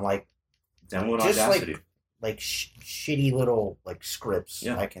on like Download just Audacity. shitty little like scripts.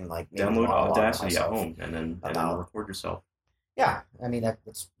 Yeah. I can like maybe Download monologue Audacity at myself. home and then about- record yourself. Yeah, I mean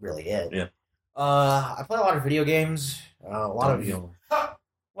that's really it. Yeah. I play a lot of video games. A lot of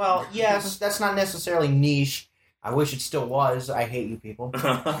well, yes, that's not necessarily niche. I wish it still was. I hate you people.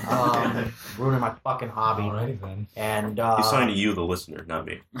 Ruining my fucking hobby. Alrighty then. And He's talking to you, the listener, not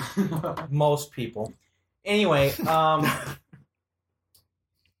me. most people. Anyway,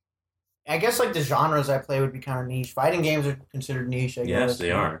 I guess like the genres I play would be kind of niche. Fighting games are considered niche. I guess. Yes,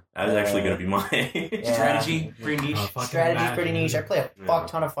 they are. That is actually going to be mine. Yeah. Strategy, pretty niche. Strategy's pretty niche. I play a fuck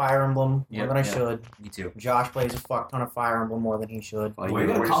ton of Fire Emblem more Yep, than I yep. should. Me too. Josh plays a fuck ton of Fire Emblem more than he should. Like, We're you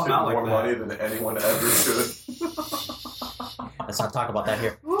gonna call wasted him out like more that. money than anyone ever should. Let's not talk about that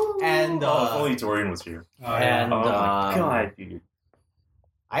here. And Oh, if only Dorian was here. and Oh my god, dude.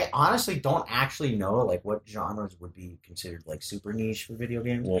 I honestly don't actually know like what genres would be considered like super niche for video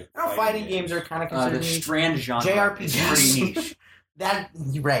games. Well, I know fighting games are kind of The considered niche. Strand genre JRPGs. is pretty niche. That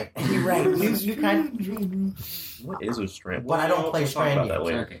you're right. You're right. You kind What is a strand? But I don't play We'll talk Strand about that yet.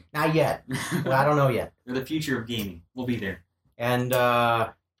 later. Okay. not yet. Well, I don't know yet. We're the future of gaming. We'll be there. And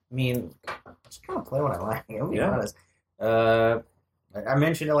I mean, I just kind of play what I like. I'll be Yeah. honest. I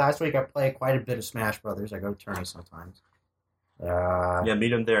mentioned it last week. I play quite a bit of Smash Brothers. I go to tourneys sometimes. Yeah,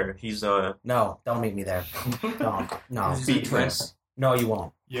 meet him there. He's No, don't meet me there. No, Beat him. no, you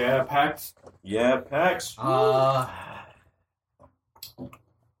won't. Yeah, PAX. Yeah, PAX.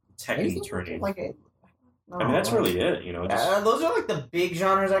 Tekken anything tourney. like it. No, I mean, that's really it. Just those are like the big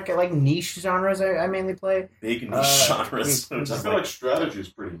genres. I like niche genres. I mainly play. big niche genres. I Just feel like strategy is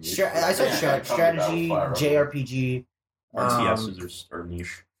pretty niche. I said Yeah. strategy, Fire Emblem. JRPG. RTSs are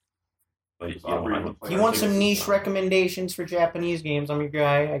niche. But You want some niche recommendations for Japanese games? I'm your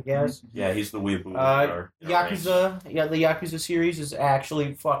guy, I guess. Yeah, he's the weeaboo. Yakuza, the Yakuza series is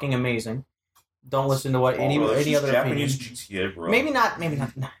actually fucking amazing. Don't listen to what any other Japanese opinion. GTA, bro. Maybe not.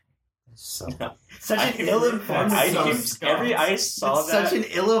 So, such I- an ill-informed. I I saw that. Such an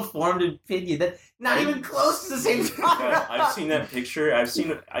ill-informed opinion that not even close to the same genre. I've seen that picture. I've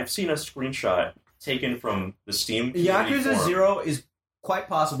seen a screenshot taken from the Steam community Yakuza forum. 0 is quite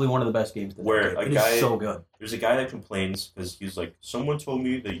possibly one of the best games. Where a it guy is so good. There's a guy that complains because he's like, someone told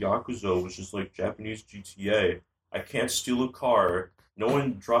me that Yakuza was just like Japanese GTA. I can't steal a car. No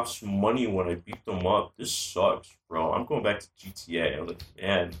one drops money when I beat them up. This sucks, bro. I'm going back to GTA. I was like,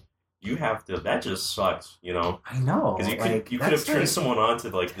 man, you have to. That just sucks, you know? I know. Because you could have turned someone on to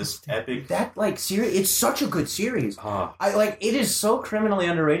like this epic. That like series. It's such a good series. I like. It is so criminally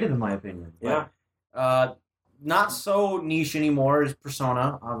underrated in my opinion. Yeah. Not so niche anymore as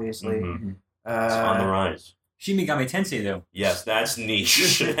Persona, obviously. Mm-hmm. It's on the rise. Shin Megami Tensei, though. Yes, that's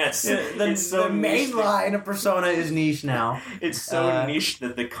niche. The main line of Persona is niche now. It's so niche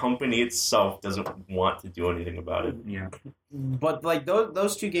that the company itself doesn't want to do anything about it. Yeah. But like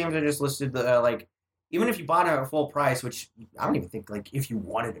those two games are just listed. Like even if you bought it at full price, which I don't even think like if you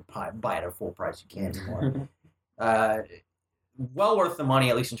wanted to buy it at full price, you can't anymore. Well worth the money,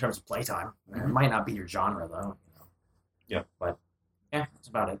 at least in terms of playtime. It might not be your genre though. Yeah, but yeah, that's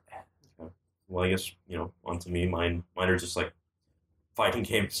about it. Well, I guess, on to me. Mine are just like fighting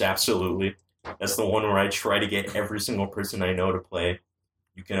games, absolutely. That's the one where I try to get every single person I know to play.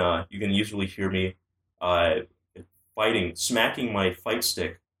 You can usually hear me smacking my fight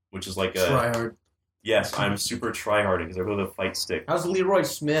stick, which is like a... Tryhard. Yes, I'm super tryhard because I love the fight stick. How's Leroy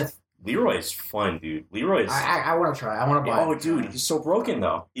Smith? Leroy's fun, dude. Leroy's... I want to try. I want to buy it. Oh, dude, he's so broken,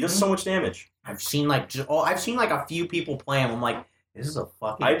 though. He does so much damage. I've seen like a few people play him. I'm like, this is a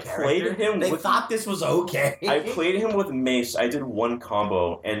fucking played him. They thought this was okay. I played him with Mace. I did one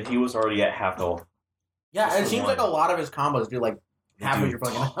combo, and he was already at half health. Yeah, it seems like a lot of his combos do like half of your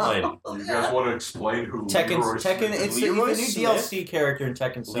fucking health. You guys want to explain who Tekken? It's a new Smith, DLC character in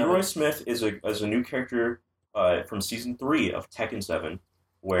Tekken 7. Leroy Smith is a new character from season 3 of Tekken 7,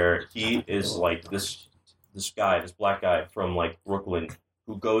 where he is like this black guy from like Brooklyn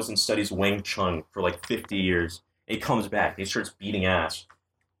who goes and studies Wing Chun for like 50 years. He comes back. He starts beating ass.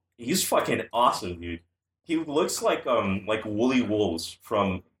 He's fucking awesome, dude. He looks like Wooly Wolves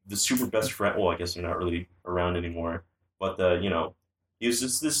from the Super Best Friend. Well, I guess they're not really around anymore. But he's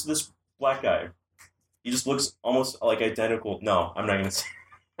just this black guy. He just looks almost like identical. No, I'm not gonna say.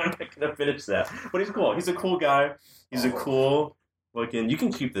 I'm not gonna finish that. But he's cool. He's a cool guy. He's a cool fucking. You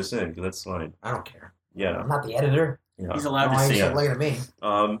can keep this in because that's fine. I don't care. Yeah, I'm not the editor. Yeah. He's allowed to say it. Look at me.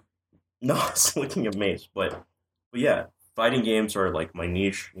 No, it's looking at Mace, but yeah, fighting games are like my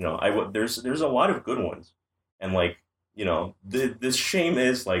niche. There's a lot of good ones, and like the shame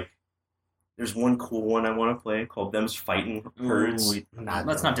is like there's one cool one I want to play called Them's Fighting Herds.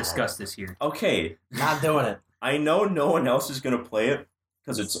 Let's not discuss this here. Okay, not doing it. I know no one else is gonna play it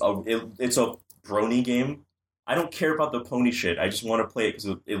because it's a brony game. I don't care about the pony shit. I just want to play it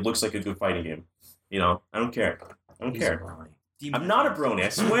because it looks like a good fighting game. I don't care. I'm not a brony, I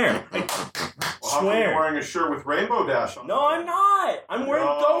swear. How come you're wearing a shirt with Rainbow Dash on? No, I'm not. I'm wearing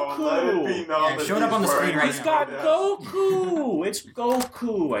Goku. It showed up on the screen right now. He's got Goku. It's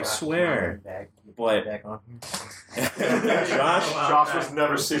Goku, I swear. But Josh was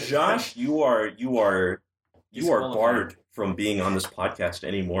never sick. Josh, you are barred from being on this podcast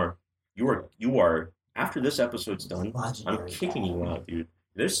anymore. You are after this episode's done, I'm kicking you out, dude.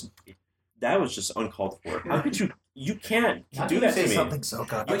 That was just uncalled for. How could you? You can't do that to me. Something so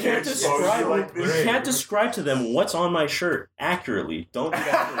you can't describe to them what's on my shirt accurately. Don't do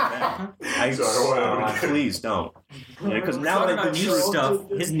that to them. Please don't. Because now that the niche stuff,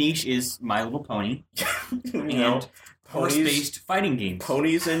 his niche is My Little Pony. And horse-based fighting games.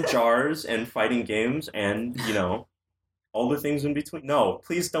 Ponies and jars and fighting games and all the things in between. No,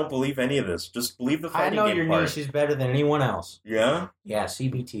 please don't believe any of this. Just believe the fighting game part. I know your niche is better than anyone else. Yeah? Yeah,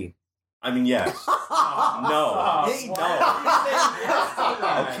 CBT. I mean, yes. No.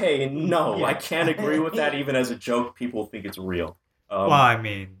 Okay, no. I can't agree with that even as a joke. People think it's real. Well, I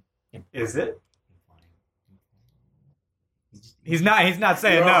mean, is it? He's not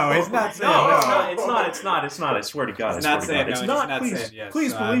saying no. He's not saying no. It's not. I swear to God. He's not saying no. It's not.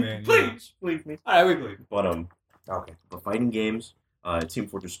 Please believe me. All right, we believe. But okay. But fighting games, Team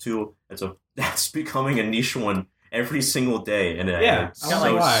Fortress 2. That's becoming a niche one every single day, and it's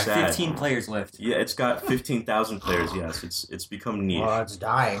so sad. 15 players left. Yeah, it's got 15,000 players. Yes, it's become niche. Well, it's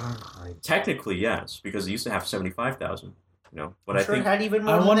dying. Technically, yes, because it used to have 75,000. But I think it had even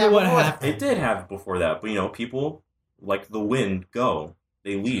more. I wonder what happened. It did have before that, but people like the wind go.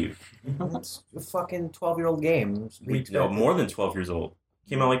 They leave. It's a fucking 12-year-old game. No, more than 12 years old.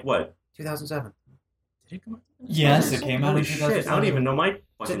 Came out like what? 2007. Did it come out? Yes, it came out in 2007. Shit, I don't even know my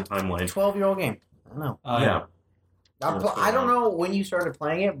fucking timeline. 12-year-old game. I don't know. Yeah. I don't know when you started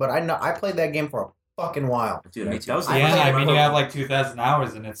playing it, but I know I played that game for a fucking wild. Dude, Me that too. was the Yeah, first I game mean, ever- you have like 2,000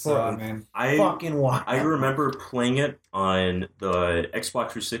 hours in it, so I mean, Fucking wild. I remember playing it on the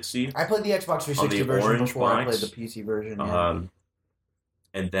Xbox 360. I played the Xbox 360 On the version orange before I box. played the PC version. Yeah.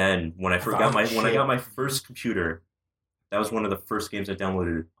 And then when I thought got it my was when I shit. got my first computer, that was one of the first games I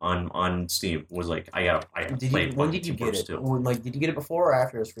downloaded on Steam. Was like I gotta play. When did you get it? Did you get it before or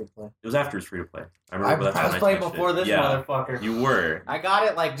after it was free to play? It was after it was free to play. I I remember that's was when playing touched before it. this Yeah, motherfucker. you were. I got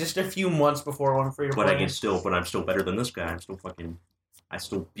it like just a few months before it went free to But play. I'm still better than this guy. I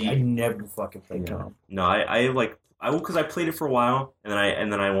still beat. I never fucking played Yeah. Tom. No, because I played it for a while, and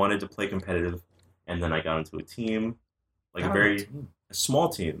then I wanted to play competitive, and then I got into a team, like a small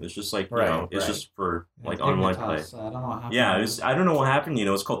team. It's just like it's just for like online play. I don't know what happened. Yeah, I don't know what happened.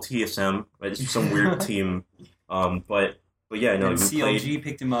 It's called TSM. But it's some weird team. But yeah, no, And we CLG played.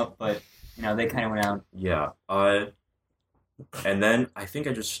 picked him up, but they kind of went out. Yeah. And then I think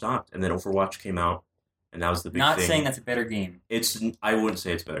I just stopped, and then Overwatch came out, and that was the big Not thing. saying that's a better game. I wouldn't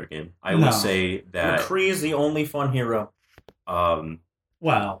say it's a better game. I No. would say that McCree is the only fun hero.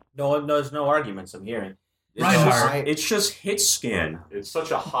 Well, There's no arguments I'm hearing. Reinhardt. it's just hit scan. It's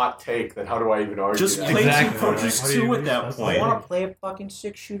such a hot take that how do I even argue Just that? play Exactly. Team Fortress Like, what do 2 you at that mean? I point. want to play a fucking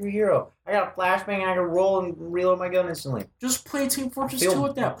 6-shooter hero. I got a flashbang and I can roll and reload my gun instantly. Just play Team Fortress Feel- 2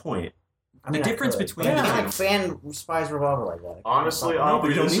 at that point. I mean, The I difference could, between but I the can't two- fan Spies Revolver like that. Honestly, No, but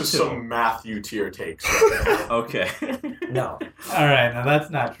you don't this need is to. some Matthew tier takes. Right Okay. No. all right, now that's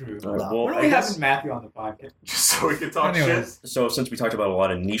not true. All right, No. well, What do I we have guess- in Matthew on the podcast? Just so we can talk Anyways, so since we talked about a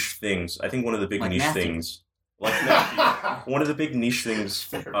lot of niche things, I think one of the big Like niche Matthew. things, like shit. Matthew, one of the big niche things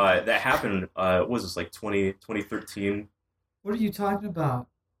that happened was this like 2013. what are you talking about?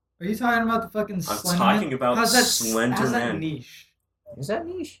 Are you talking about the fucking I'm Slender talking Man? about how's that, Slender how's that Man. niche? Is that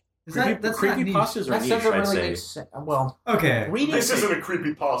niche? Is that that's not niche? Creepypastas are That niche, doesn't I'd really say. make sense. Well, Okay. reading This isn't a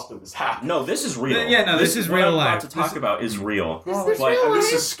creepy pasta. This happened. No, this is real. Yeah, no, this is what real I'm life. about to talk This- about is real. But real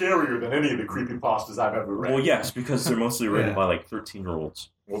this is scarier than any of the creepy pastas I've ever read. Well, yes, because they're mostly written Yeah. by like 13-year-olds.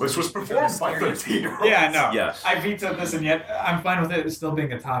 Well, this was performed by 13-year-olds. Yeah, I know. Yes. I vetoed this, and yet I'm fine with it still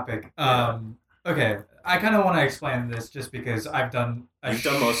being a topic. Okay, I kind of want to explain this just because I've done a You've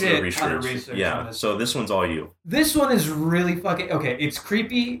done most of shit the ton of research. research on Yeah, this. so this one's all you. This one is really fucking okay. It's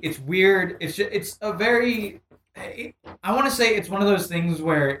creepy. It's weird. It's a very. I want to say it's one of those things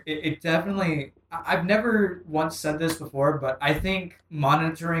where it definitely. I've never once said this before, but I think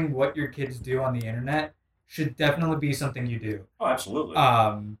monitoring what your kids do on the internet should definitely be something you do. Oh, absolutely.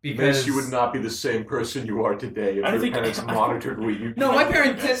 Because Vince, you would not be the same person you are today if I don't your think- parents monitored what you No, my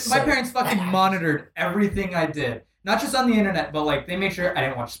parents fucking monitored everything I did. Not just on the internet, but like they made sure I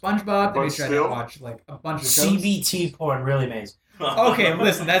didn't watch SpongeBob. They But made sure I still- didn't watch like a bunch of shows. CBT porn really makes. Okay,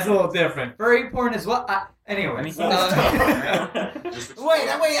 listen, that's a little different. Furry porn is what. Anyway, I mean, Wait,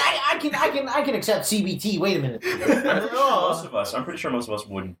 I can accept CBT. Wait a minute. Most of us, I'm pretty sure most of us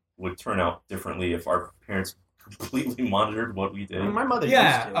would turn out differently if our parents completely monitored what we did. My mother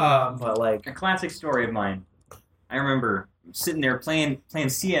Yeah, used to, but like, A classic story of mine. I remember sitting there playing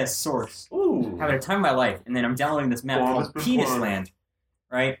CS Source, Ooh. having a time of my life, and then I'm downloading this map Well, called it's been Penis fun. Land,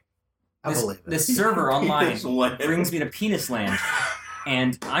 right? I believe it. This server online Penis Land. brings me to Penis Land,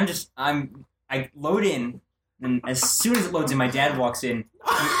 and I load in, and as soon as it loads in, my dad walks in,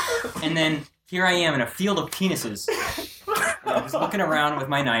 and then here I am in a field of penises. And I was looking around with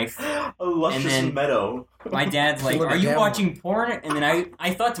my knife. A luscious And then- meadow. My dad's like, Look at "Are you that watching porn?" And then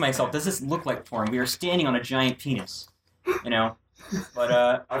I thought to myself, "Does this look like porn?" We are standing on a giant penis, you know. But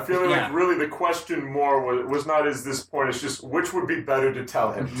I feel like Yeah. really the question more was not is this point, it's just which would be better to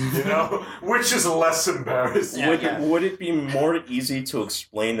tell him, you know? Which is less embarrassing. Yeah. Would it be more easy to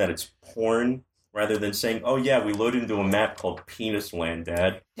explain that it's porn rather than saying, "Oh yeah, we loaded into a map called Penis Land,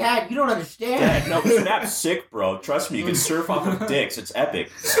 Dad"? Dad, you don't understand. Dad, no, this map's sick, bro. Trust me, you can surf off of dicks. It's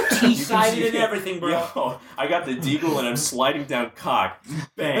epic. T-sided and everything, bro. Yo, I got the deagle and I'm sliding down cock.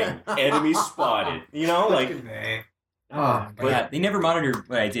 Bang, enemy spotted. You know, like Oh my but yeah, they never monitored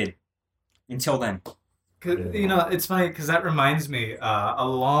what I did until then. You know, it's funny because that reminds me. A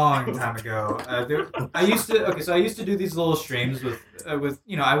long time ago, I used to do these little streams with I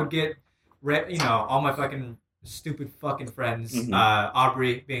would get, all my fucking stupid fucking friends. Mhm.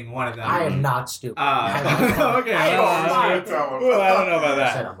 Aubrey being one of them. I am not stupid. Okay. I don't know. Well, I don't know about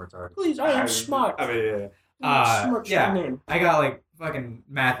I said that. I'm retarded. please, I am smart. I mean, Smart yeah. name. I got like fucking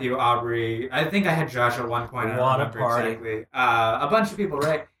Matthew, Aubrey. I think I had Josh at one point. I don't What a remember party. exactly. A bunch of people,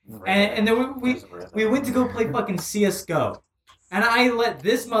 right? And then we went to go play fucking CS:GO, and I let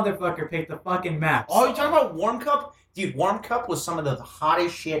this motherfucker pick the fucking maps. Oh, you talking about Warm Cup? Dude, Warm Cup was some of the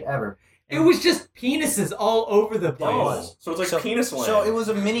hottest shit ever. It was just penises all over the place. Oh, so it's like Penis Land. So it was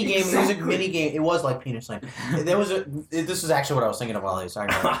a mini game. Exactly. It was a mini game. It was like Penis Land. This is actually what I was thinking of while I was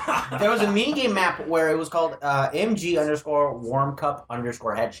talking about it. There was a mini game map where it was called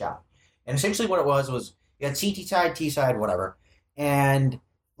MG_warm_cup_headshot. And essentially what it was you had CT side, T side, whatever. And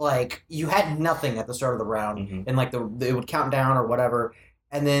like you had nothing at the start of the round. And like it would count down or whatever.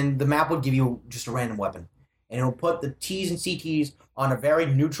 And then the map would give you just a random weapon. And it would put the T's and CTs on a very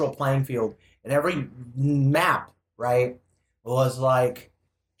neutral playing field. And every map, right, was like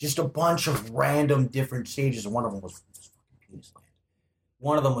just a bunch of random different stages. And one of them was Penis Land.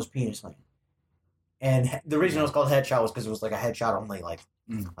 One of them was Penis Land. And the reason it was called Headshot was because it was like a headshot only like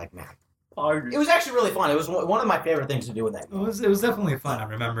map. It was actually really fun. It was one of my favorite things to do in that game. It was definitely fun. I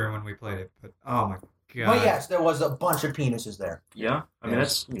remember when we played it, but oh my god. But yes, there was a bunch of penises there. Yeah, I mean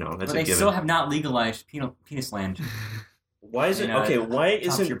that's But a they given. still have not legalized Penis Land. Why is it Yeah, okay? Why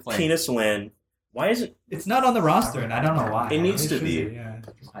top tier isn't play. Penis Land? Why isn't It's not on the roster, and I don't know why. It needs to should be. Yeah.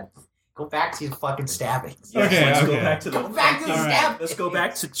 Go back to your fucking stabbings. Yes, Okay, let's go okay. back to the Go back to the All right. stab. Let's go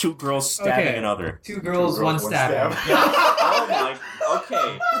back to two girls stabbing Okay. another. Two girls, one stabbing. Oh my.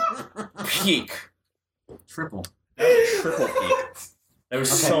 Okay. Peak. Triple. Triple peak. There was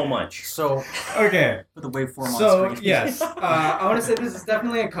so much. So Okay, Put the waveform on so screen. yes, I want to say this is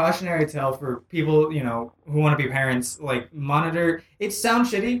definitely a cautionary tale for people, who want to be parents. Like, monitor. It sounds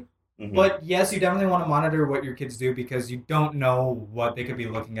shitty, Mhm. but yes, you definitely want to monitor what your kids do because you don't know what they could be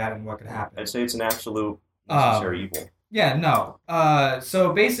looking at and what could happen. I'd say it's an absolute necessary evil. Yeah, no.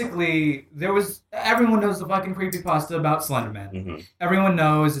 So basically, everyone knows the fucking creepypasta about Slenderman. Mm-hmm. Everyone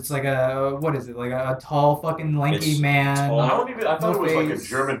knows it's like what is it, like a tall fucking lanky It's man. tall. I thought No it was like a face.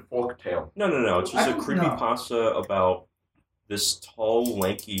 German folk tale. No. It's just I a don't creepypasta about this tall,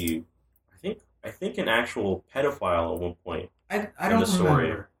 lanky. I think an actual pedophile at one point. I in don't the story.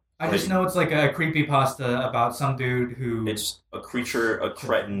 remember. I just know it's like a creepypasta about some dude who... It's a creature, a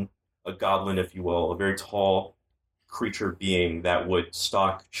cretin, a goblin, if you will, a very tall creature being that would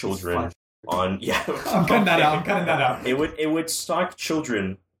stalk children on. Yeah, I'm cutting that out. It would stalk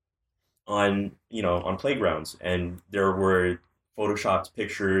children on playgrounds, and there were photoshopped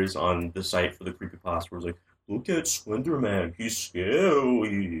pictures on the site for the creepypasta where it was like, look at Slenderman, he's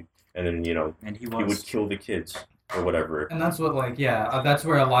scary, and then And he he would was. kill the kids or whatever. And that's what, that's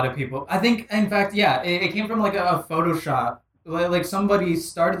where a lot of people... I think, in fact, it came from, like, a Photoshop. Like, somebody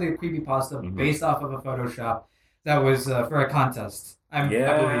started the creepypasta based off of a Photoshop that was for a contest. I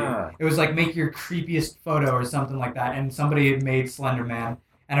believe. It was, like, make your creepiest photo or something like that. And somebody had made Slenderman.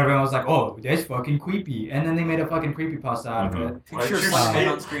 And everyone was like, oh, that's fucking creepy. And then they made a fucking creepypasta out of it. Picture Why'd you Slenderman say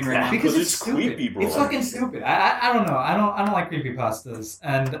on screen right now. Because Because it's it's stupid. creepy, bro. It's fucking stupid. I don't know. I don't like creepypastas.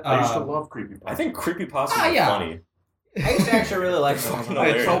 And I used to love creepypasta. I think creepypastas are yeah. funny. I used to actually really like some of them.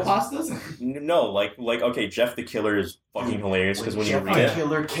 Hilarious. troll pastas? No, like okay, Jeff the Killer is fucking hilarious because when you Jeff read the it,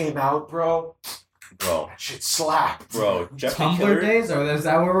 Killer came out, bro, bro, that shit slapped. Jeff the Tumblr Killer. days? Or is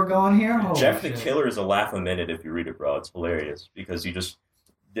that where we're going here? Holy Jeff the shit. Killer is a laugh a minute if you read it, bro. It's hilarious because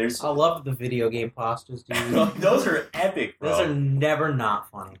there's I love the video game pastas, dude. those are epic, bro. Those are never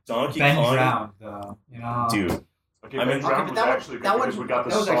not funny. Donkey Ben Kong, Drowned, though. dude. Okay, I mean- Ben Drowned Okay, but was that actually one- good that because one- we got the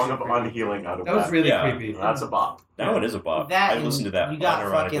that was song actually of pretty unhealing out of That was really Yeah. creepy. That's a bop. That one is a bop. That I and listened to that you got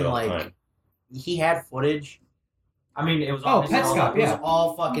unironically fucking, all the like- time. He had footage. I mean, it was Oh, obviously Petscop, all, it was yeah.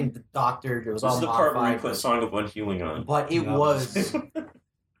 all fucking doctored. It was This all is the part where we modified, put Song of Unhealing on. but it Yeah. was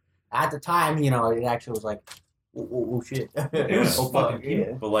at the time. It actually was like, oh shit. It was oh fucking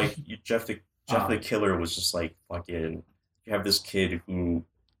yeah. But like Jeff the Killer was just like fucking. You have this kid who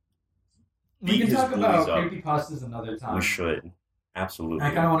We can his talk bullies about up. creepypastas another time. we should absolutely.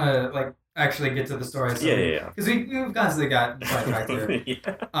 I kind of want to actually get to the story. Yeah. Because we've constantly got sidetracked here.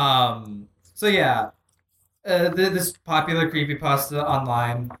 Yeah. So yeah, this popular creepypasta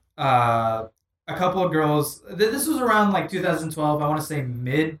online. A couple of girls. This was around like 2012. I want to say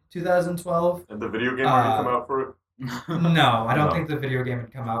mid 2012. And the video game already come out for it. No, I don't No. think the video game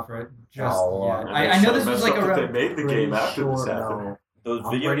had come out for it just Oh, yet. And I they know this was messed like up that around. they made the game after this Sure, happened. no. Those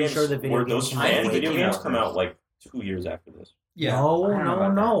I'm video pretty games sure the video were games those came fan out video first. games come out like 2 years after this. Yeah.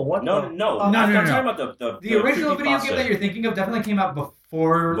 No. What? No. No, I'm no, talking no. about The original video creepypasta. game that you're thinking of definitely came out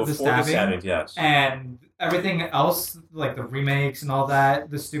before the before stabbing. yes. And everything else, like the remakes and all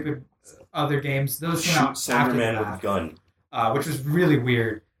that, the stupid other games, those came Shoot out after Slenderman that, with a gun. which was really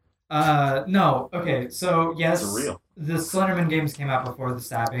weird. No, okay, so yes, It's real. the Slenderman games came out before the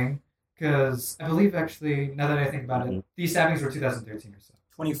stabbing, because I believe actually, now that I think about it, these stabbings were 2013 or so.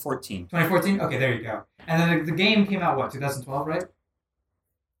 2014. 2014? Okay, there you go. And then the game came out, what, 2012, right?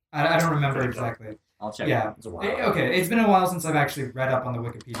 I don't remember exactly. I'll check. Yeah. It's a while. Okay, it's been a while since I've actually read up on the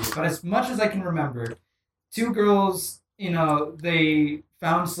Wikipedia, but as much as I can remember, two girls, they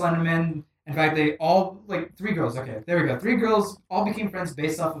found Slenderman. In fact, they all, three girls, okay, there we go. Three girls all became friends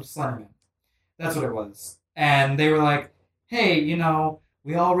based off of Slenderman. That's what it was. And they were like, hey,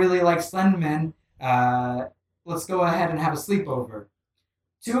 we all really like Slenderman. Let's go ahead and have a sleepover.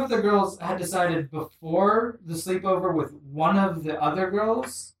 Two of the girls had decided before the sleepover with one of the other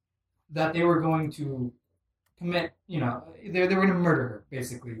girls that they were going to commit, they were going to murder her,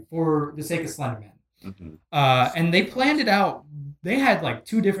 basically, for the sake of Slenderman. Mm-hmm. And they planned it out. They had,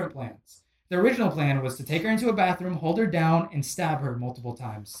 two different plans. The original plan was to take her into a bathroom, hold her down, and stab her multiple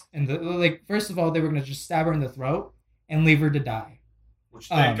times. And, first of all, they were going to just stab her in the throat and leave her to die. Which,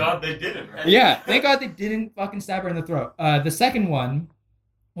 thank God they didn't, right? Yeah, thank God they didn't fucking stab her in the throat. The second one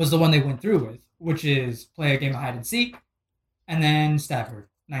was the one they went through with, which is play a game of hide and seek, and then stab her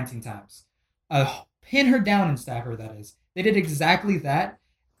 19 times. Pin her down and stab her, that is. They did exactly that,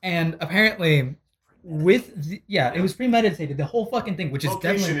 and apparently, it was premeditated, the whole fucking thing, which is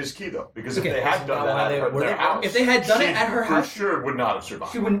Location definitely... is key, though, because if Okay. they had done that at their house... If they had done it at her house... for sure would not have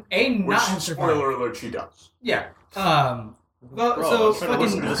survived. She would, not have survived. Spoiler alert, she does. Yeah. Bro, So I'm trying to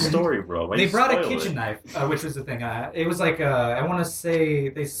listen to the fucking... story, bro. Why They you brought a spoil kitchen it? knife, which was the thing. It was like, I want to say,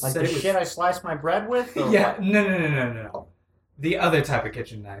 they Like said the it was... shit I sliced my bread with? Or Yeah, what? no. The other type of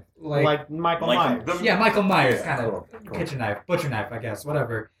kitchen knife. Like Michael Like Myers. Yeah, Michael Myers Yeah, kind of cool. kitchen knife, butcher knife, I guess,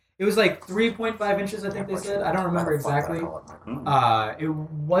 whatever. It was like 3.5 inches, I think they said. I don't remember exactly. It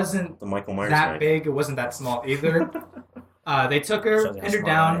wasn't The Michael Myers that knife. big. It wasn't that small either. They took her, So pinned her small,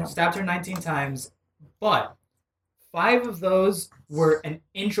 down, yeah. stabbed her 19 times, but 5 of those were an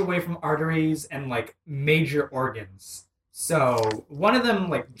inch away from arteries and major organs. So one of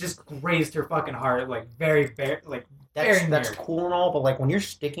them just grazed her fucking heart, very That's near. cool and all, but when you're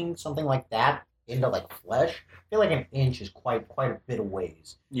sticking something like that into flesh, I feel like an inch is quite a bit of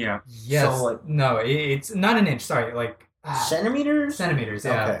ways. Yeah. Yes. So, no, it's not an inch. Sorry, Centimeters? centimeters.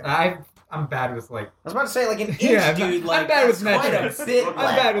 Yeah. Okay. I'm bad with I was about to say an inch, Yeah, dude. I'm bad with that's quite metrics. a bit I'm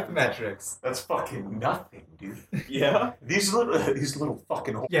less. bad with metrics. That's fucking nothing, dude. Yeah? These little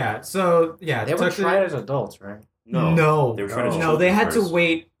fucking... Yeah. So yeah, They were took her- tried as adults, right? No. They were trying to No, they had to first.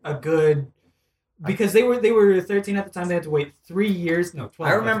 wait a good because they were 13 at the time. They had to wait 3 years. No,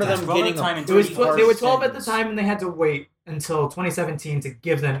 12. I remember at the them time. getting time in It was three they were 12 at the sentence. time, and they had to wait until 2017 to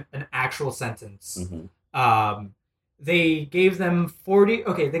give them an actual sentence. Mhm. They gave them 40.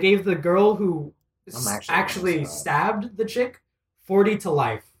 Okay, they gave the girl who I'm actually actually stabbed the chick 40 to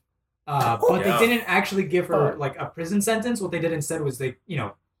life. But Yeah. they didn't actually give her a prison sentence. What they did instead was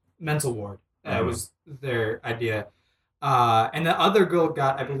mental ward. Mhm. Was their idea. And the other girl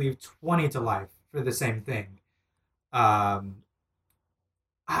got, I believe, 20 to life for the same thing.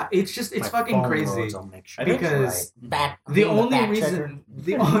 It's fucking crazy. I think Because Back, the being only fact reason,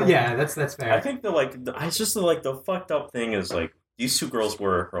 checker. yeah, that's fair. I think it's just the fucked up thing is these two girls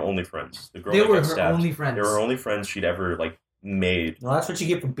were her only friends. The girl they that were got her stabbed, only friends. they were her only friends she'd ever made. Well, that's what you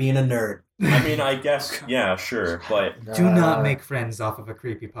get for being a nerd. I mean, I guess yeah, sure, but Do not make friends off of a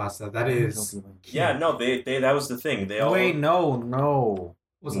creepypasta. That is. yeah, no, they that was the thing. They all Wait, no.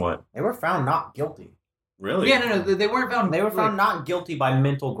 what They were found not guilty. really? Yeah, no, they weren't found. They were found not guilty by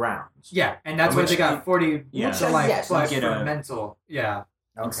mental grounds. Yeah, and that's why Which- they got 40 Yeah. to life, Yes, but get for a- mental. Yeah,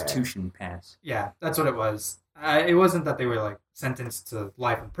 Okay. Institution pass. yeah, that's what it was. It wasn't that they were sentenced to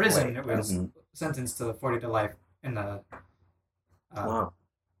life in prison. Wait, It was mhm. sentenced to 40 to life in the Wow.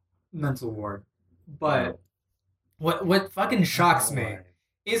 mental ward. But what fucking shocks me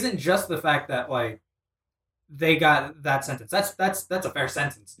isn't just the fact that they got that sentence. That's a fair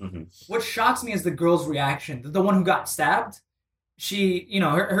sentence. Mhm. What shocks me is the girl's reaction. The one who got stabbed, she,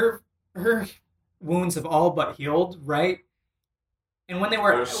 her wounds have all but healed, right? And when they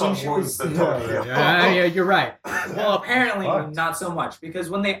were, There's some when she wounds was, that don't heal. yeah, you're right. Well, apparently Fucked. not so much because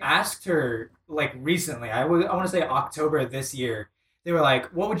when they asked her recently, I want to say October this year, they were like,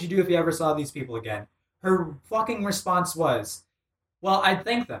 "What would you do if you ever saw these people again?" Her fucking response was, "Well, I'd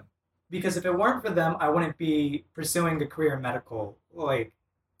thank them because if it weren't for them, I wouldn't be pursuing a career in medical,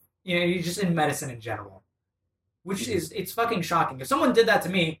 you're just in medicine in general." Which is, it's fucking shocking. If someone did that to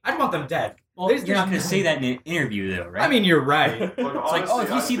me, I'd want them dead. Well, There's you're not going to no- say that in an interview, though, right? I mean, you're right. Look, it's honestly, if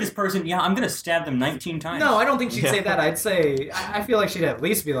you I see this think- person, yeah, I'm going to stab them 19 times. No, I don't think she'd Yeah. say that. I'd say, I feel like she'd at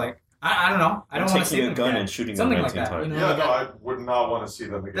least be like, I don't know. I don't want to see taking them a gun again. and shooting Something them like 19 that. times. You know, Yeah, no, I would not want to see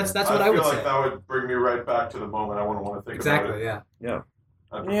them again. That's what I would feel say. like that would bring me right back to the moment. I wouldn't want to think exactly. about it. Yeah.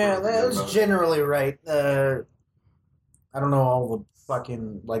 I'd prefer Yeah, to forget that's about it. generally right. I don't know all the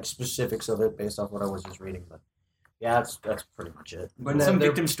fucking specifics of it based off what I was just reading, but Yeah, that's pretty much it. But in some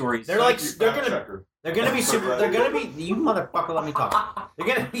victim stories, They're gonna be super. They're gonna be you motherfucker. Let me talk. They're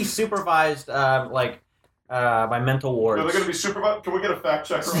gonna be supervised by mental wards. No, they're going to be supervised. Can we get a fact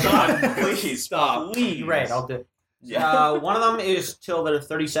checker? Please stop. Please. Right, I'll do. Yeah. One of them is till they're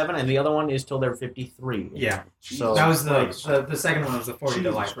 37, and the other one is till they're 53. Yeah. So That was the second one was the 40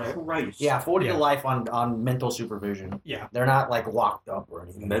 to life, right? Christ. yeah, 40 Yeah. to life on mental supervision. Yeah. They're not like locked up or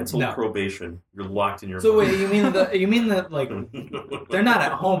anything. Mental No. probation. You're locked in your. So mind. wait, you mean that like they're not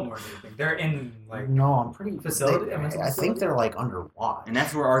at home or anything? They're in like No, I'm pretty Facility? I think they're like under watch. and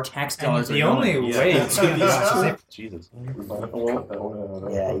that's where our tax and dollars the are only going. way Yeah. to be Jesus.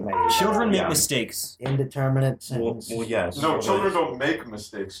 Yeah, you might be Children make Yeah. mistakes. indeterminate Well, sentence. yes. No, but- children don't make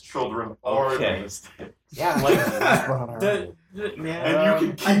mistakes. Children are Okay. the mistakes. Yeah, The- And you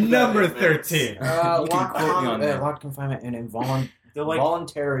can keep a number that in there. 13. You can quote me on that. locked confinement and they're like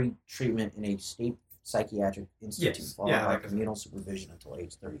voluntary treatment in a state psychiatric institute Yes, followed yeah, by like- communal supervision until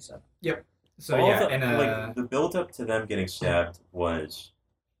age 37. So all yeah, the, and like the build up to them getting stabbed was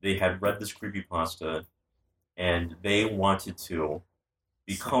they had read this creepypasta and they wanted to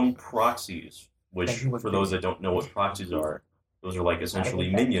become proxies, which for those that don't know what proxies are, those are like essentially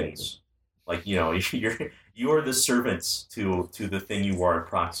minions. Like, you know, you're the servants to the thing you are a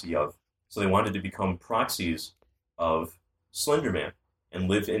proxy of. So they wanted to become proxies of Slender Man and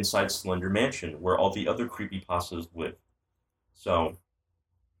live inside Slender Mansion where all the other creepypastas live. So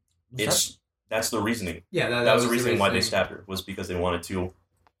that's the reasoning. yeah, That was the reason why they stabbed her, was because they wanted to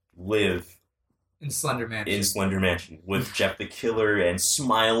live in Slender Man. in Slender Mansion with Jeff the Killer and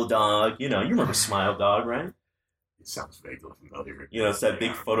Smile Dog. You know, you remember Smile Dog, right? It sounds vaguely familiar. You know, it's that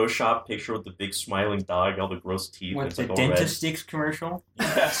big Photoshop picture with the big smiling dog, all the gross teeth. What, it's the like all red. dentist sticks commercial?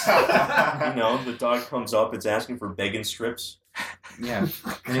 Yes. You know, the dog comes up, it's asking for bacon strips. Yeah,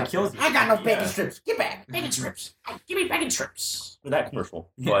 and it kills you. I got no bacon Yeah. strips. Get back. Bacon strips. Give me bacon strips. For that commercial.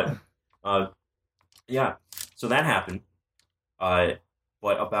 But, yeah. So that happened. But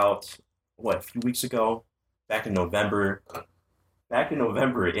about, a few weeks ago, back in November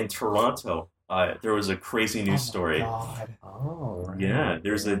in Toronto, there was a crazy news story. God. Oh, right. Yeah,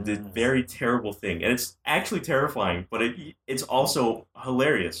 there's a very terrible thing, and it's actually terrifying, but it's also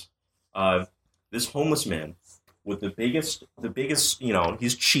hilarious. This homeless man with the biggest, you know,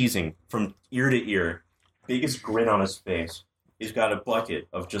 he's cheesing from ear to ear, biggest grin on his face. He's got a bucket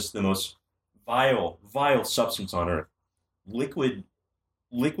of just the most vile substance on earth, liquid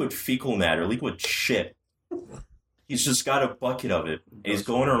fecal matter, liquid shit. He's just got a bucket of it. And he's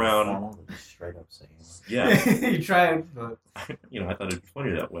going around. Straight up saying. Yeah, You tried, but you know, I thought it'd be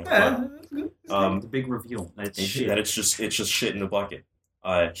funny that way. But, The big reveal that it's shit. that it's just shit in the bucket.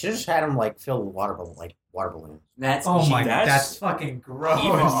 Should have just had him like filled with water balloons. That's oh my god, that's that's fucking gross.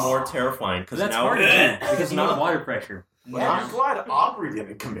 even more terrifying because that's now hard to do because you now- need water pressure. Well, I'm glad Aubrey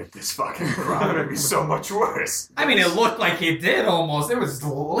didn't commit this fucking crime. It'd be so much worse. I mean, it looked like he did almost. It was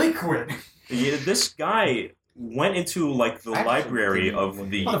liquid. Yeah, this guy went into like the Actually, library of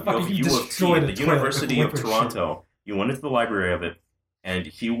the Motherfucker, you U of T, destroyed the the toilet University with of liquid Toronto. He went into the library of it, and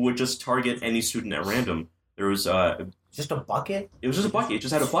he would just target any student at random. There was Just a bucket? it was just a bucket. He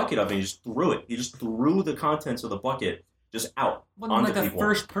just had a bucket of it. And he just threw it. He just threw the contents of the bucket just out Well, onto like the people.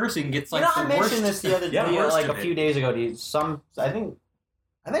 first person gets like you know, I the mentioned worst. this the other Yeah, day, worst like of a it. few days ago. I think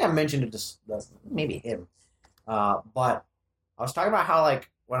I mentioned it to maybe him, but I was talking about how like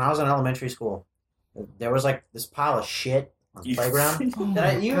when I was in elementary school, there was like this pile of shit on the playground. Oh Did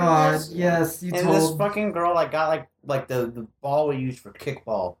my you god, guys- yes, you And told. this fucking girl like got like the ball we used for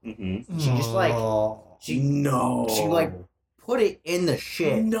kickball. Mm-hmm. She just like Oh. she No. she like put it in the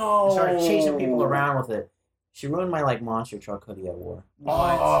shit. No. And started chasing people around with it. She ruined my like monster truck hoodie I wore.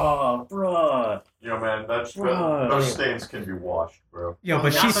 Oh, bruh. Yo, man, Bruh. those stains can be washed, bro. Yo,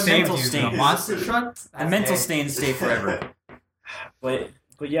 but Not she the saved mental you. The stains. monster truck. The mental stains stay forever. But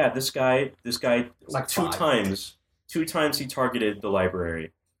yeah, this guy Like two five. times he targeted the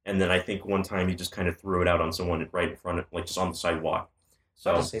library, and then I think one time he just kind of threw it out on someone right in front of, like just on the sidewalk.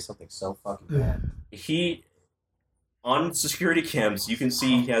 So I So to say something so fucking bad. he, on security cams, you can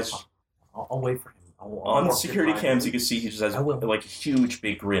see he has I'll wait for him. on walk security your cams. line. You can see he just has I will. like a huge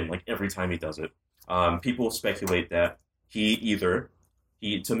big grin like every time he does it. People speculate that he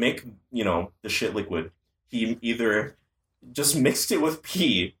to make the shit liquid, he either just mixed it with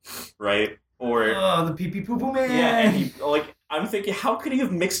pee, right? Or Oh, the pee pee poo poo man. yeah, and he I'm thinking, how could he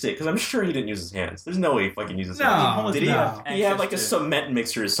have mixed it? Because I'm sure he didn't use his hands. There's no way he fucking uses his hands. No, Did he? no. He had like a Access to- cement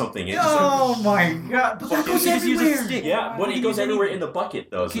mixer or something. It Oh my god! But that Fucking goes just use a everywhere. stick. yeah, Why but he would goes he use everywhere anything? in the bucket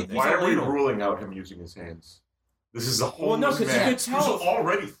though. is the He- thing. Why are we illegal. ruling out him using his hands? This is a Well, homeless no, because you man could tell. who's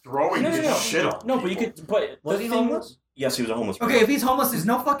already throwing his shit on. No, but you could. But Was the he thing homeless? Yes, he was a homeless. Okay, if he's homeless, there's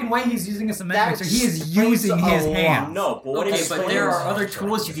no fucking way he's using a cement That mixer. He is explains using a his lot. hands. No, but what Okay, it but explains- there are other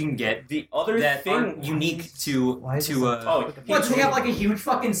tools you can get The other that thing are unique to Why is to this Oh, What, does he have like a huge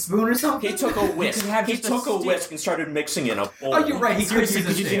fucking spoon or something? he took a whisk. could have He just a took a stick. whisk and started mixing in a bowl. Oh, you're right. He could seriously use a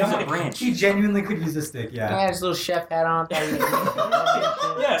could you stick. use a branch. He genuinely could use a stick, He yeah. had his little chef hat on.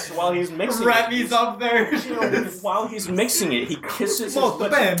 Yes, while he's mixing Rami's up there. While he's mixing it, he kisses Molto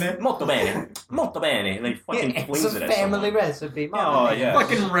his lips. bene. Molto bene. Molto bene. And he fucking It's flings a it at family someone. recipe. Oh, yeah.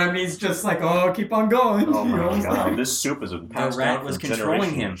 Fucking Remy's just like, oh, keep on going. Oh You know what my I'm god, saying? this soup is passed rat down was from controlling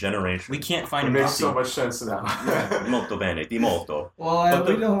generation him. to generation. We can't find It him. makes so healthy. much sense now. Molto bene, di molto. Well,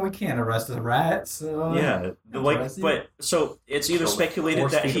 But we can't arrest a rat, so... Yeah, Interesting. but so it's either speculated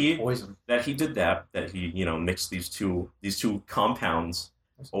Force that feed of he poison. did that mixed these two compounds,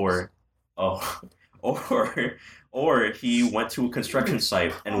 or or he went to a construction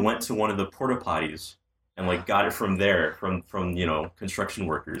site and went to one of the porta potties and like got it from there from construction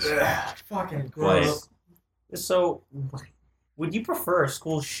workers. Ugh, fucking But gross. So, would you prefer a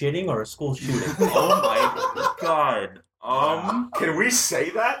school shitting or a school shooting? oh my god, Can we say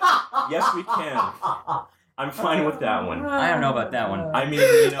that? yes we can. I'm fine with that one. I don't know about that one. I mean,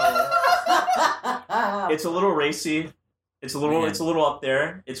 it's a little racy. It's a little up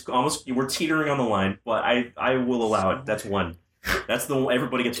there. It's almost we're teetering on the line, but I will allow it. That's one. That's the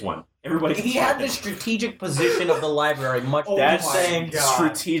everybody gets one. Everybody gets He had the strategic position of the library much That's Oh my God.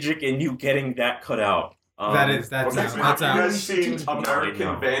 strategic in you getting that cut out. That's Okay, out. so That's have you out. guys seen No.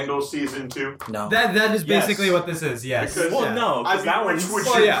 American Vandal Season 2? No. That is Yes. basically what this is, yes. Because- Well, Yeah. no, I because that mean, which one's would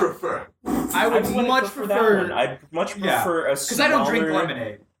Well, you yeah. prefer? I would wouldn't much that one. prefer... I'd much Yeah. prefer a Because I don't drink smaller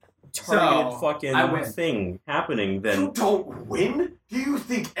lemonade. targeted So, fucking I win. thing happening You than don't win? Do you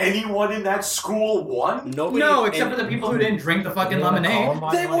think anyone in that school won? nobody. No, except for and- the people who didn't drink the fucking You wanna call lemonade. him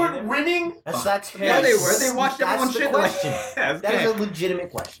on They one weren't either? winning? That's Yeah, they were. They watched That's everyone the shit. question. Like, That is a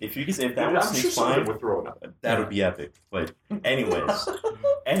legitimate question. If you could, if that I'm was sure sneaks some of them fine, were thrown up. that would be epic. But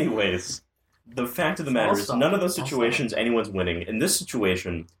anyways, the fact of the matter is, I'll none of those stop. situations anyone's winning. In this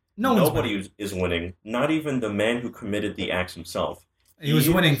situation, no one's nobody winning. is winning. Not even the man who committed the acts himself. He was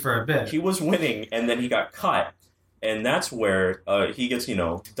winning for a bit. He was winning, and then he got caught, and that's where he gets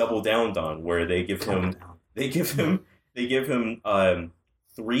double downed on. Where they give him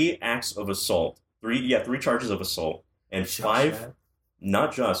 3 acts of assault, 3 charges of assault, and 5.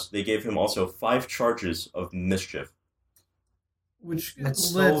 Not just they gave him also 5 charges of mischief. Which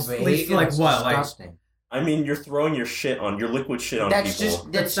That's let's- so leads vague. to, like That's what? Like disgusting. I mean, you're throwing your liquid shit on That's people.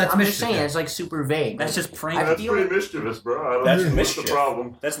 just. That's. That's I'm just mischief. saying. It's like super vague. That's just prank. I That's feel pretty like- mischievous, bro. I don't That's know what's mischief. the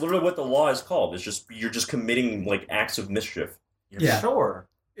problem. That's literally what the law is called. It's just you're just committing like acts of mischief. Yeah. Sure.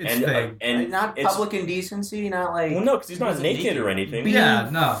 it's and vague. and Not it's, public indecency. Not like. well, no, because he's not He's naked naked. or anything. being Yeah,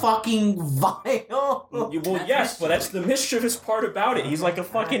 no. fucking vile. Well, yes, but that's the mischievous part about it. He's like a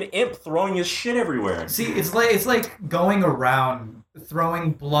fucking imp throwing his shit everywhere. See, it's like going around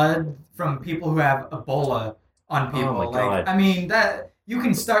throwing blood from people who have Ebola on people. Oh my like, God. I mean that you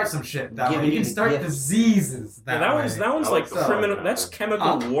can start some shit that way. You can Giving start gifts. diseases that Yeah, way. that one's I like like criminal. that. That's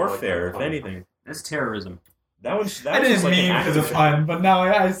chemical Huh? warfare, I like if that. anything. That's terrorism. That was I just didn't like mean an act for the of fun, but now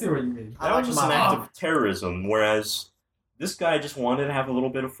I see what you mean. that was just an act Mom. of terrorism. Whereas this guy just wanted to have a little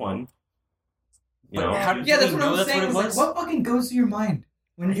bit of fun. You But know, how did Yeah, you that's what know I'm that's saying. what it Is, like, was? what fucking goes through your mind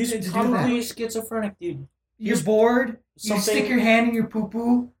when you He's to do Probably that? schizophrenic, dude. You're bored. You Something- stick your hand in your poo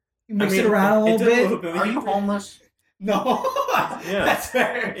poo. You mix I mean, it around a it little did bit. Are you homeless? No, Yeah. that's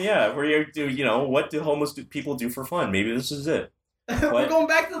fair. Yeah, where you do, what do homeless people do for fun? Maybe this is it. We're going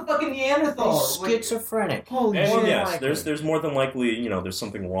back to the fucking Neanderthal. He's Like, schizophrenic. holy And shit! yes, likely. there's more than likely, there's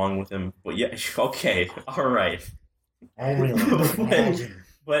something wrong with him. But yeah, okay, all right. Oh, really? Imagine.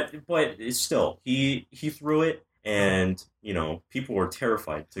 But it's still, he threw it, and people were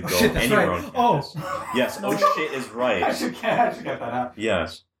terrified to Oh, go shit, that's anywhere right. on Oh, campus. Yes, oh shit is I right. should get that out.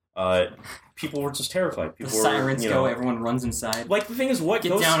 Yes, people were just terrified. The People were, sirens go, everyone runs inside. Like the thing is, what Get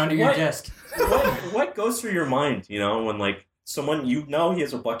goes down under your desk. what goes through your mind, when like someone he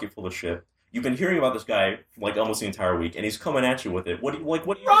has a bucket full of shit. You've been hearing about this guy like almost the entire week, and he's coming at you with it. What do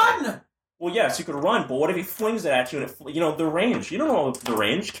you Run! Well, yes, you could run, but what if he flings it at you and the range? You don't know the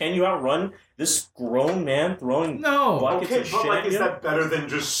range. Can you outrun This grown man throwing No. buckets Okay, of but shit like, at is you? that better than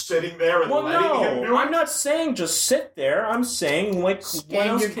just sitting there and Well, letting him do no, it? I'm not saying just sit there. I'm saying like what Stand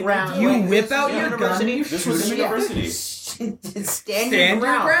else your can ground. you do? You whip out Yeah. your gun and you This shoot was him. university. Stand your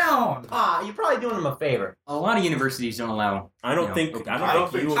ground. Ah, you're probably doing him a favor. A lot of universities don't allow. I don't You think. know, I I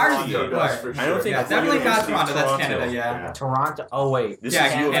don't think. Ours UofT do. does, for I don't sure. think. Yeah, definitely not University of Toronto. That's Toronto. Canada. Yeah. Toronto. Oh wait. This Yeah,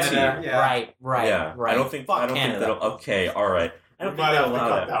 is UofT. Canada. Yeah. Right. Yeah, Right. I don't think. Fuck I don't think Canada. that'll. Okay, all right. I don't You think might they'll have to allow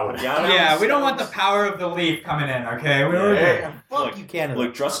cut that. that one out. Yeah, we don't want the power of the leaf coming in. Okay, we don't. Yeah. Fuck Look, you, Canada.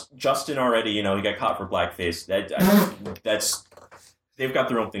 Look, Justin already. You know, he got caught for blackface. That's. They've got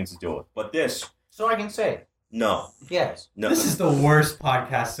their own things to deal with. But this, So I can say no, yes. no. This is the worst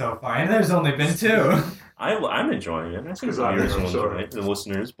podcast so far, and there's only been 2. I'm enjoying it. I think Because the I'm viewers will sure. enjoy it, the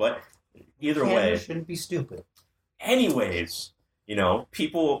listeners. But either Canada way, shouldn't be stupid. anyways, you know,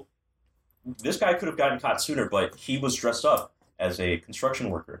 people. This guy could have gotten caught sooner, but he was dressed up as a construction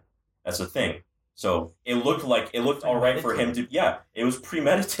worker. That's a thing. So it looked all right for him to. Yeah, it was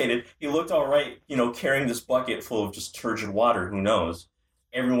premeditated. He looked all right, you know, carrying this bucket full of just turgid water. Who knows?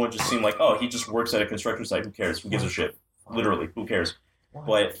 Everyone just seemed like, oh, he just works at a construction site. Who cares? Who gives a shit? Literally, who cares?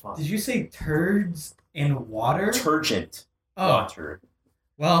 But Did you say turds in water? turgent Oh, water.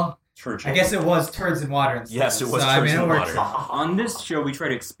 well, Turgent. I guess it was turds in water instead. Yes, it was so, turds I mean, in it works. water. On this show, we try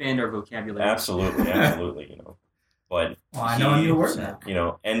to expand our vocabulary. Absolutely, absolutely. You know, but Well, I know a new word now. you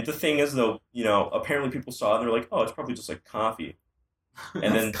know, and the thing is, though, you know, apparently people saw it and they're like, oh, it's probably just like coffee,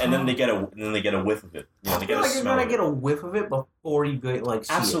 and then they get a whiff of it. You know, I they feel get a like you're smell. gonna of get it. a whiff of it before you get like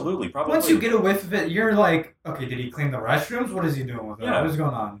see it. Absolutely, probably. Once you get a whiff of it, you're like, okay, did he clean the restrooms? What is he doing with it? Yeah. What is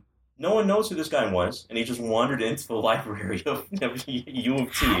going on? No one knows who this guy was, and he just wandered into the library of U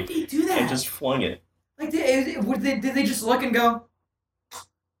of How did T he do that? and just flung it. Like, did they just look and go,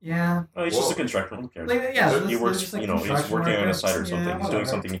 yeah, Oh, he's just a constructor. Who cares? like, yeah? He they're works, just, like, you know, he's construction working on a workers. site or something. Yeah, He's doing whatever.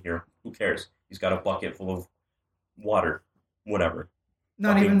 something here. Who cares? He's got a bucket full of water, whatever.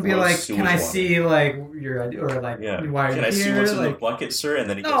 Not fucking even be gross like, sewage can I water. see like your idea or like Yeah. why are you Can I see here? what's in the Like, bucket, sir? And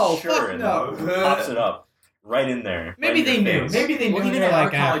then he No, goes, sure, fuck and no. then pops it up right in there. maybe right they in knew. your face. Maybe they knew. Well, even they're at our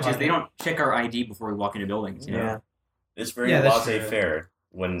like, ah, colleges, fuck they it. don't check our ID before we walk into buildings. You know? Yeah. It's very Yeah, that's true. laissez-faire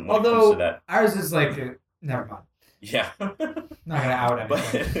when it comes Although to that. ours is like, never mind. Yeah. Not gonna out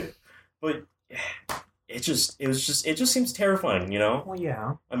anything. but it just seems terrifying, you know? Well,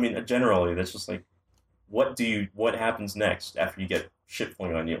 yeah. I mean, generally, that's just like, what happens next after you get shit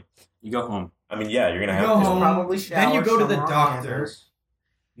flung on you? You go home. I mean, yeah, you're gonna You have go to. home. Probably Then you shower go to the somewhere on doctor. campus.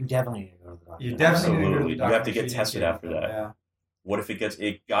 You definitely need to go to the doctor. You definitely need to go to Absolutely. the You doctor have to get so tested after that. Yeah. What if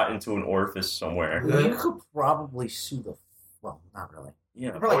it got into an orifice somewhere? Well, you could probably sue the. Well, not really.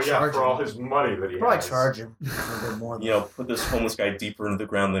 Yeah. You'd probably Oh yeah, charge for all him. his money that he You'd probably has. charge him a little bit more. Than You know, put this homeless guy deeper into the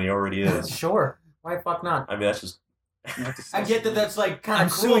ground than he already is. Sure. Why the fuck not? I mean, that's just I get that that's like kind I'm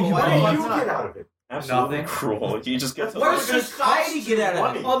of suing cruel. you, Why What the do fuck you not? get out of it? absolutely Nothing. cruel. You just get to Where It's does gonna society cost get you out of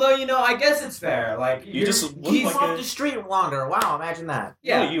money. it? Although I guess it's fair. Like You just look Keep like off a, the street longer. Wow, imagine that.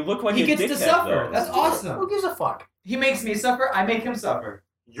 yeah. No, you look like He a gets to dickhead, suffer. though. That's awesome. Who gives a fuck? He makes me suffer. I make him suffer.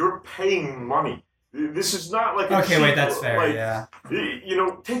 You're paying money. This is not like a Okay, cheap, wait, that's fair. Like, Yeah. you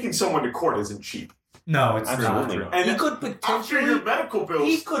know, taking someone to court isn't cheap. No, it's Absolutely not. not. And He could after potentially. your medical bills,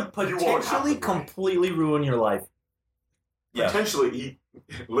 He could you won't have potentially to pay. completely ruin your life. Yeah. potentially,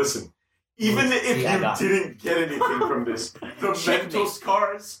 listen. Even if See, I you got it. didn't get anything from this, the Check mental me.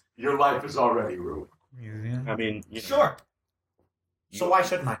 scars, your life is already ruined. I mean, you know, Sure. So why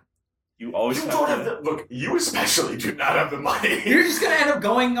shouldn't I? you always You have don't to. have the look. You especially do not have the money. You're just gonna end up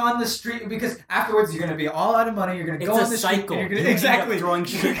going on the street because afterwards you're gonna be all out of money. You're gonna It's go a on the street. cycle. And you're You gonna, end up exactly. throwing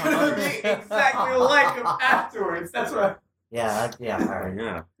You're shit on gonna others. be exactly like him afterwards. That's right. Yeah, yeah. All right.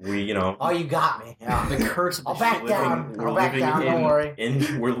 Yeah, we, you know, Oh, you got me. Yeah. The curse of the I'll back shit. down. we're I'll back living down. in- Don't worry.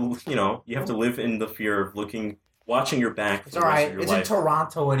 you know, you have to live in the fear of watching your back for It's the all rest right. of your It's in life.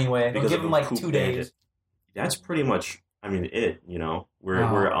 Toronto anyway. They'll because give of him a like poop 2 bandit. days. That's pretty much, I mean, you know, we're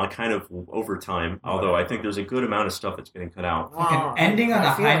Oh. we're on kind of over time. Although I think there's a good amount of stuff that's getting cut out. Fucking ending on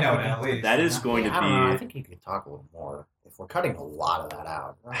I a feel high like note we can- at least. That is Yeah. going I don't know. I to think you could talk a little more. If we're cutting a lot of that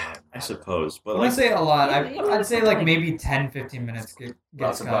out. I suppose, but When I like, say a lot, Yeah, I'd say like maybe 10-15 minutes gets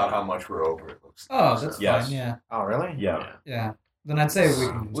That's cut. about how much we're over. It looks. Oh, that's Yes. fine. Yeah, Oh, really? yeah. yeah. Then I'd say we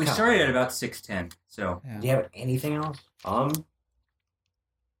can. We started at about 6:10, so Yeah. Do you have anything else?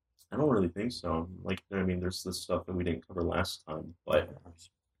 I don't really think so. Like, I mean, there's this stuff that we didn't cover last time, but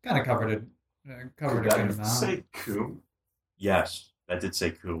Kind of covered it. Covered a Did good I amount. say coom? yes, that did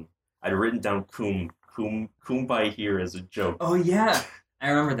say coom. I'd written down coom by here as a joke. oh yeah, I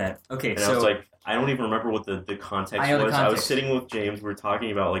remember that. Okay, And so I was like, I don't even remember what the context I know the was. I was context. sitting with James. We were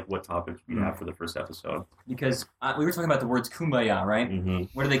talking about like what topics we have for the first episode. Because we were talking about the words kumbaya, right? Mm-hmm.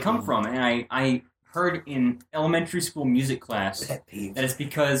 Where do they come from? And I heard in elementary school music class Pet peeve. that it's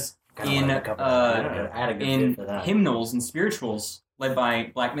because in hymnals and spirituals led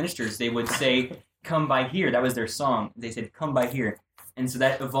by black ministers, they would say, "Come by here." That was their song. They said, "Come by here," and so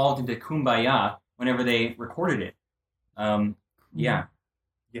that evolved into kumbaya whenever they recorded it. Yeah.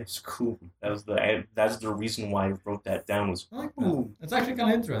 Yes, cool. That's the reason why I wrote that down. Was I like that. It's actually kind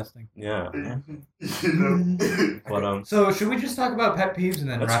of interesting. yeah. But So should we just talk about pet peeves and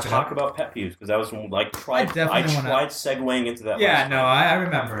then let's wrap it talk up? about pet peeves because that was when, like I definitely wanna- tried segueing into that. Yeah, last no, time. I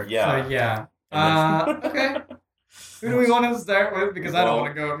remember. Yeah. So, yeah. And Okay. Who do we want to start with? Because I don't Well,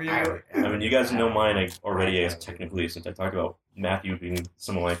 want to go immediately. I mean, you guys know mine already, technically, since I talked about Matthew being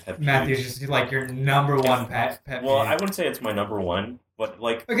some of my pet peeves. Matthew's just like your number one pet peeve. Well, I wouldn't say it's my number one, but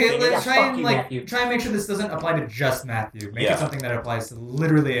like. Okay, thing let's is- try fuck and you, like Matthew. try and make sure this doesn't apply to just Matthew. Make Yeah. it something that applies to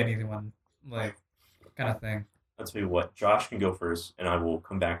literally anyone, like kind of thing. I'll tell you what. Josh can go first, and I will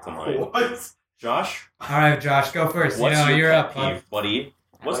come back to mine. What? Josh, All right, Josh, go first. what's you know, your you're pet up, bud. peeve, buddy?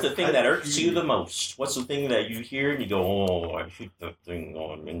 What's the thing that irks you the most? What's the thing that you hear and you go, "Oh, I hate that thing."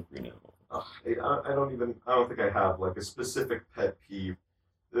 Oh, I'm angry now. I don't think I have like a specific pet peeve.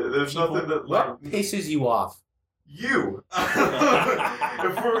 There's nothing that like What pisses you off? you.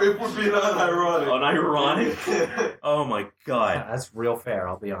 if we're being unironic. Unironic? Oh my god. That's real fair.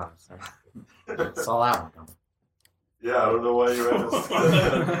 I'll be honest. That's all I want. Yeah, I don't know why you're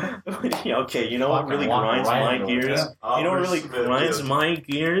asking. Yeah, okay, you know what really Fucking walk grinds right my into it, gears? yeah. You know what really Smith, grinds yes. my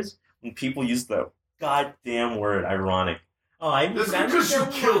gears? When people use the goddamn word ironic. Oh, I'm That's because you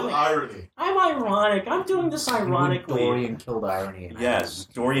killed irony. I'm ironic. I'm doing this ironically. Dorian killed irony. Yes,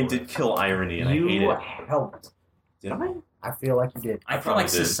 Dorian did kill irony, and I hate You it. helped. Did I? I feel like you did. I feel probably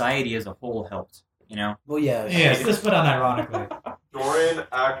like did. society as a whole helped, you know? Well, yeah. Yes, let's put on ironically. Dorian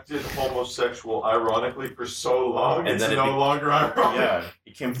acted homosexual ironically for so long, And it's then it no longer ironic. Yeah,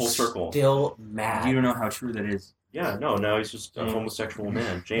 he came full circle. Still mad. You don't know how true that is. Yeah, no, now he's just a homosexual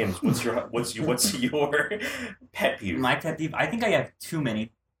man. James, what's your pet peeve? My pet peeve, I think I have too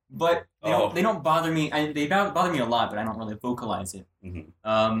many, but Oh. they don't bother me. They bother me a lot, but I don't really vocalize it.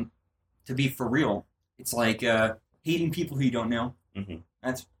 Mhm. To be for real, it's like hating people who you don't know. Mhm.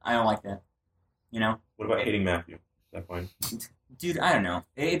 I don't like that. You know, What about hating Matthew? Is that fine? dude. I don't know.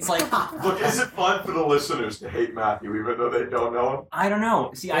 It's like Look, is it fun for the listeners to hate Matthew even though they don't know him? I don't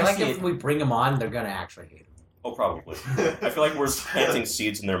know. See, I I like see if it. we bring him on, they're gonna actually hate him. Oh, probably. I feel like we're planting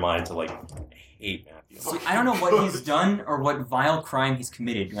seeds in their mind to like hate Matthew. See, I don't know what he's done or what vile crime he's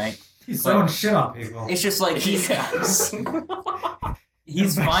committed. Right? He's throwing shit on people. It's just like he's Yes.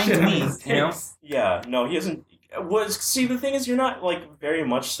 he's My fine shit to on me. his You know. face. Yeah, no, he isn't. See, the thing is, you're not like very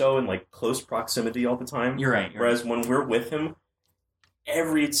much so in like close proximity all the time. You're right. You're Whereas when we're with him,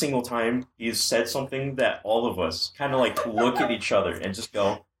 every single time he's said something that all of us kind of like look at each other and just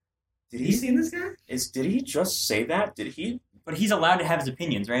go, "Did You he? seen this guy? Did he just say that? Did he?" But he's allowed to have his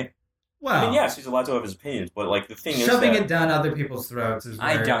opinions, right? Well, I mean, yes, he's allowed to have his opinions, but like the thing is shoving that it down other people's throats is.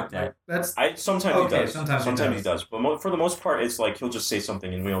 I where, doubt that. like, that's sometimes Okay, he does. sometimes he does. But for the most part, it's like he'll just say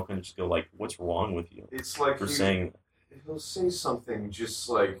something and we all can just go like, "What's wrong with you?" It's like For saying, he'll say something just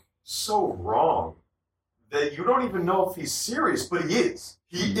like so wrong that you don't even know if he's serious, but he is.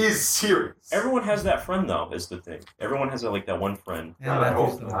 He is serious. everyone has that friend though. Is the thing. Everyone has like that one friend yeah, God, I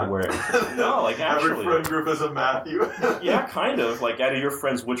Matthew's hope the not. one. where no, like Every actually, friend group is a Matthew. yeah, kind of like out of your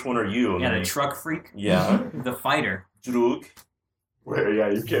friends, which one are you? And Yeah, the then- truck freak, yeah, the fighter. Druk. Where, yeah,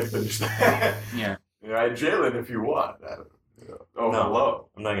 you can't finish that. Yeah. Yeah, Jalen, if you want. Oh, No. hello.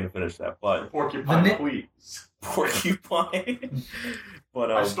 I'm not gonna finish that, but Porcupine, The ni- please. porcupine. But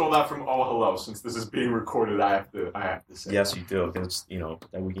I stole that from Oh Hello. Since this is being recorded, I have to say. yes, you do, because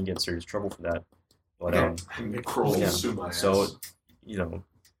that we can get in serious trouble for that. But Okay. Nick Kroll Yeah. sue my So, ass.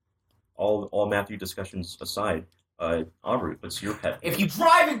 all Matthew discussions aside, Aubrey, what's your pet? If you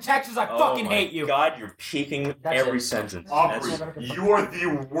drive in Texas, I fucking my hate you. God, you're peeking That's every it. sentence. Aubrey, That's- you are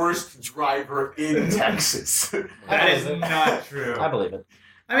the worst driver in Texas. That is not true. I believe it.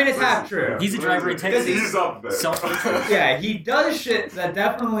 I mean, it's half true. He's a driver in Because Texas. he's up there. Self-hatred. Yeah, he does shit that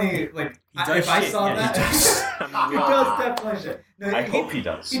definitely like. He does if I shit, saw yeah, that, he he does definitely shit. No, I hope he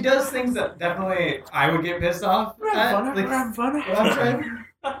does. He does things that definitely I would get pissed off at. Like, when I'm driving.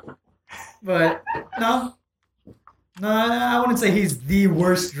 But no, I wouldn't say he's the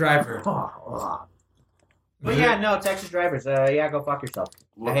worst driver. But yeah, no, Texas drivers. Yeah, go fuck yourself.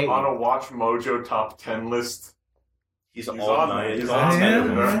 Look, I hate on you. a Watch Mojo top 10 list, He's all night. He's all on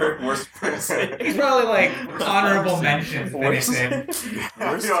night. there. Worst person. He's probably like honorable mention. Worst.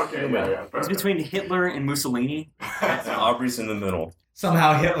 Worst. It's between Hitler and Mussolini. Aubrey's in the middle.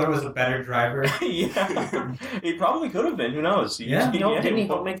 Somehow Hitler was a better driver. Yeah, he probably could have been. Who knows? Yeah. Didn't he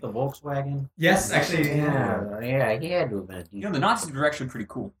help make the Volkswagen? Yes, actually, Yeah, he had to have been. You know, the Nazis were actually pretty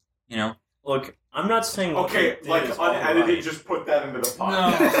cool. You know. Look, I'm not saying. Okay, like unedited, just put that into the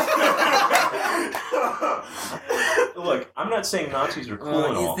podcast. Look, I'm not saying Nazis are cool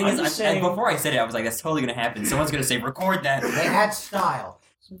and all. The thing I'm is, just saying. before I said it, I was like, "That's totally gonna happen." Someone's gonna say, "Record that." They had style.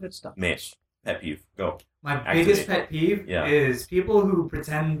 Some good stuff. Mace, pet peeve, go. My Activate. biggest pet peeve Yeah. is people who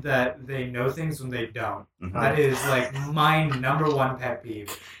pretend that they know things when they don't. Mhm. That is like my number one pet peeve.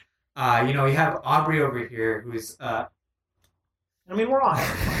 You know, you have Aubrey over here who's I mean, we're all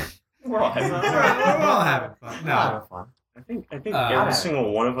having fun. We're all having we're fun. all having fun. We're No. having fun. I think every yeah.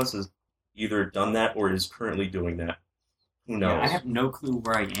 single one of us has either done that or is currently doing that. Who knows? I have no clue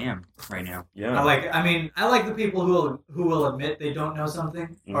where I am right now. Yeah. I like the people who will admit they don't know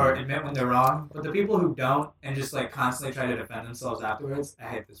something or admit when they're wrong, but the people who don't and just like constantly try to defend themselves afterwards, I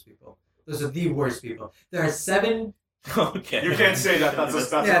hate those people. Those are the worst people. There are 7. Okay. You can't say that.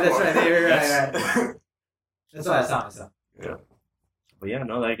 That's Yeah, that's right. You're right. That's why I saw myself. Yeah. But yeah,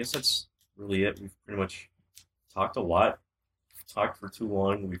 no, I guess that's really it. We've pretty much talked a lot. We've talked for too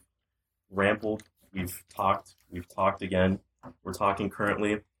long. We've rambled. We've talked again. We're talking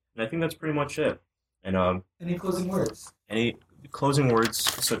currently. And I think that's pretty much it. And Any closing words? any closing words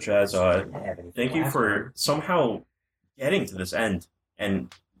such as thank you for somehow getting to this end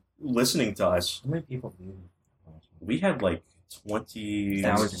and listening to us. How many people do you? We had like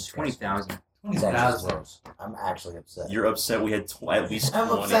 20,000. 20,000. It's actually close. I'm actually upset. You're upset we had at least I'm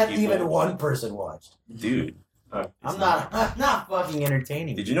 20 upset people. even one person watched. Dude. I'm not fucking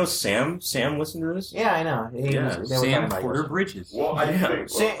entertaining. Did you know Sam listened to this? Yeah, I know. They were Sam talking about Porter it. Bridges. Well, I think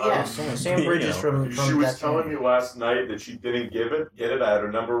Sam Bridges from she was that telling channel. me last night that she didn't get it. I had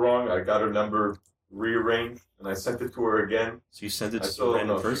her number wrong. I got her number rearranged, and I sent it to her again. So you sent it I to still a don't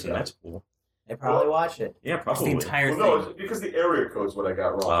know random if she person. got That's cool. They probably watched it. Yeah, The probably. entire Well, no, thing. it's because the area code's what I got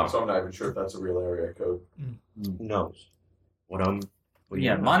wrong, Wow. so I'm not even sure if that's a real area code. Who knows? What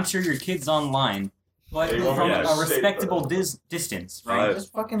Yeah, monitor your kids online, but Yeah, from yeah, a respectable distance, right?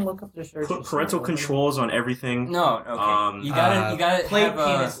 Just fucking look up the search. Put parental controls on everything. No, okay. You gotta play have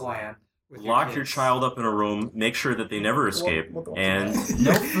penis land. With Lock your kids. child up in a room. Make sure that they never escape. And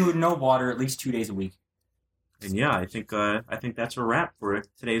no food, no water, at least 2 days a week. yeah, I think that's a wrap for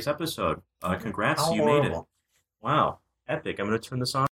today's episode. Congrats, How you made it. horrible. Wow, epic. I'm gonna turn this on.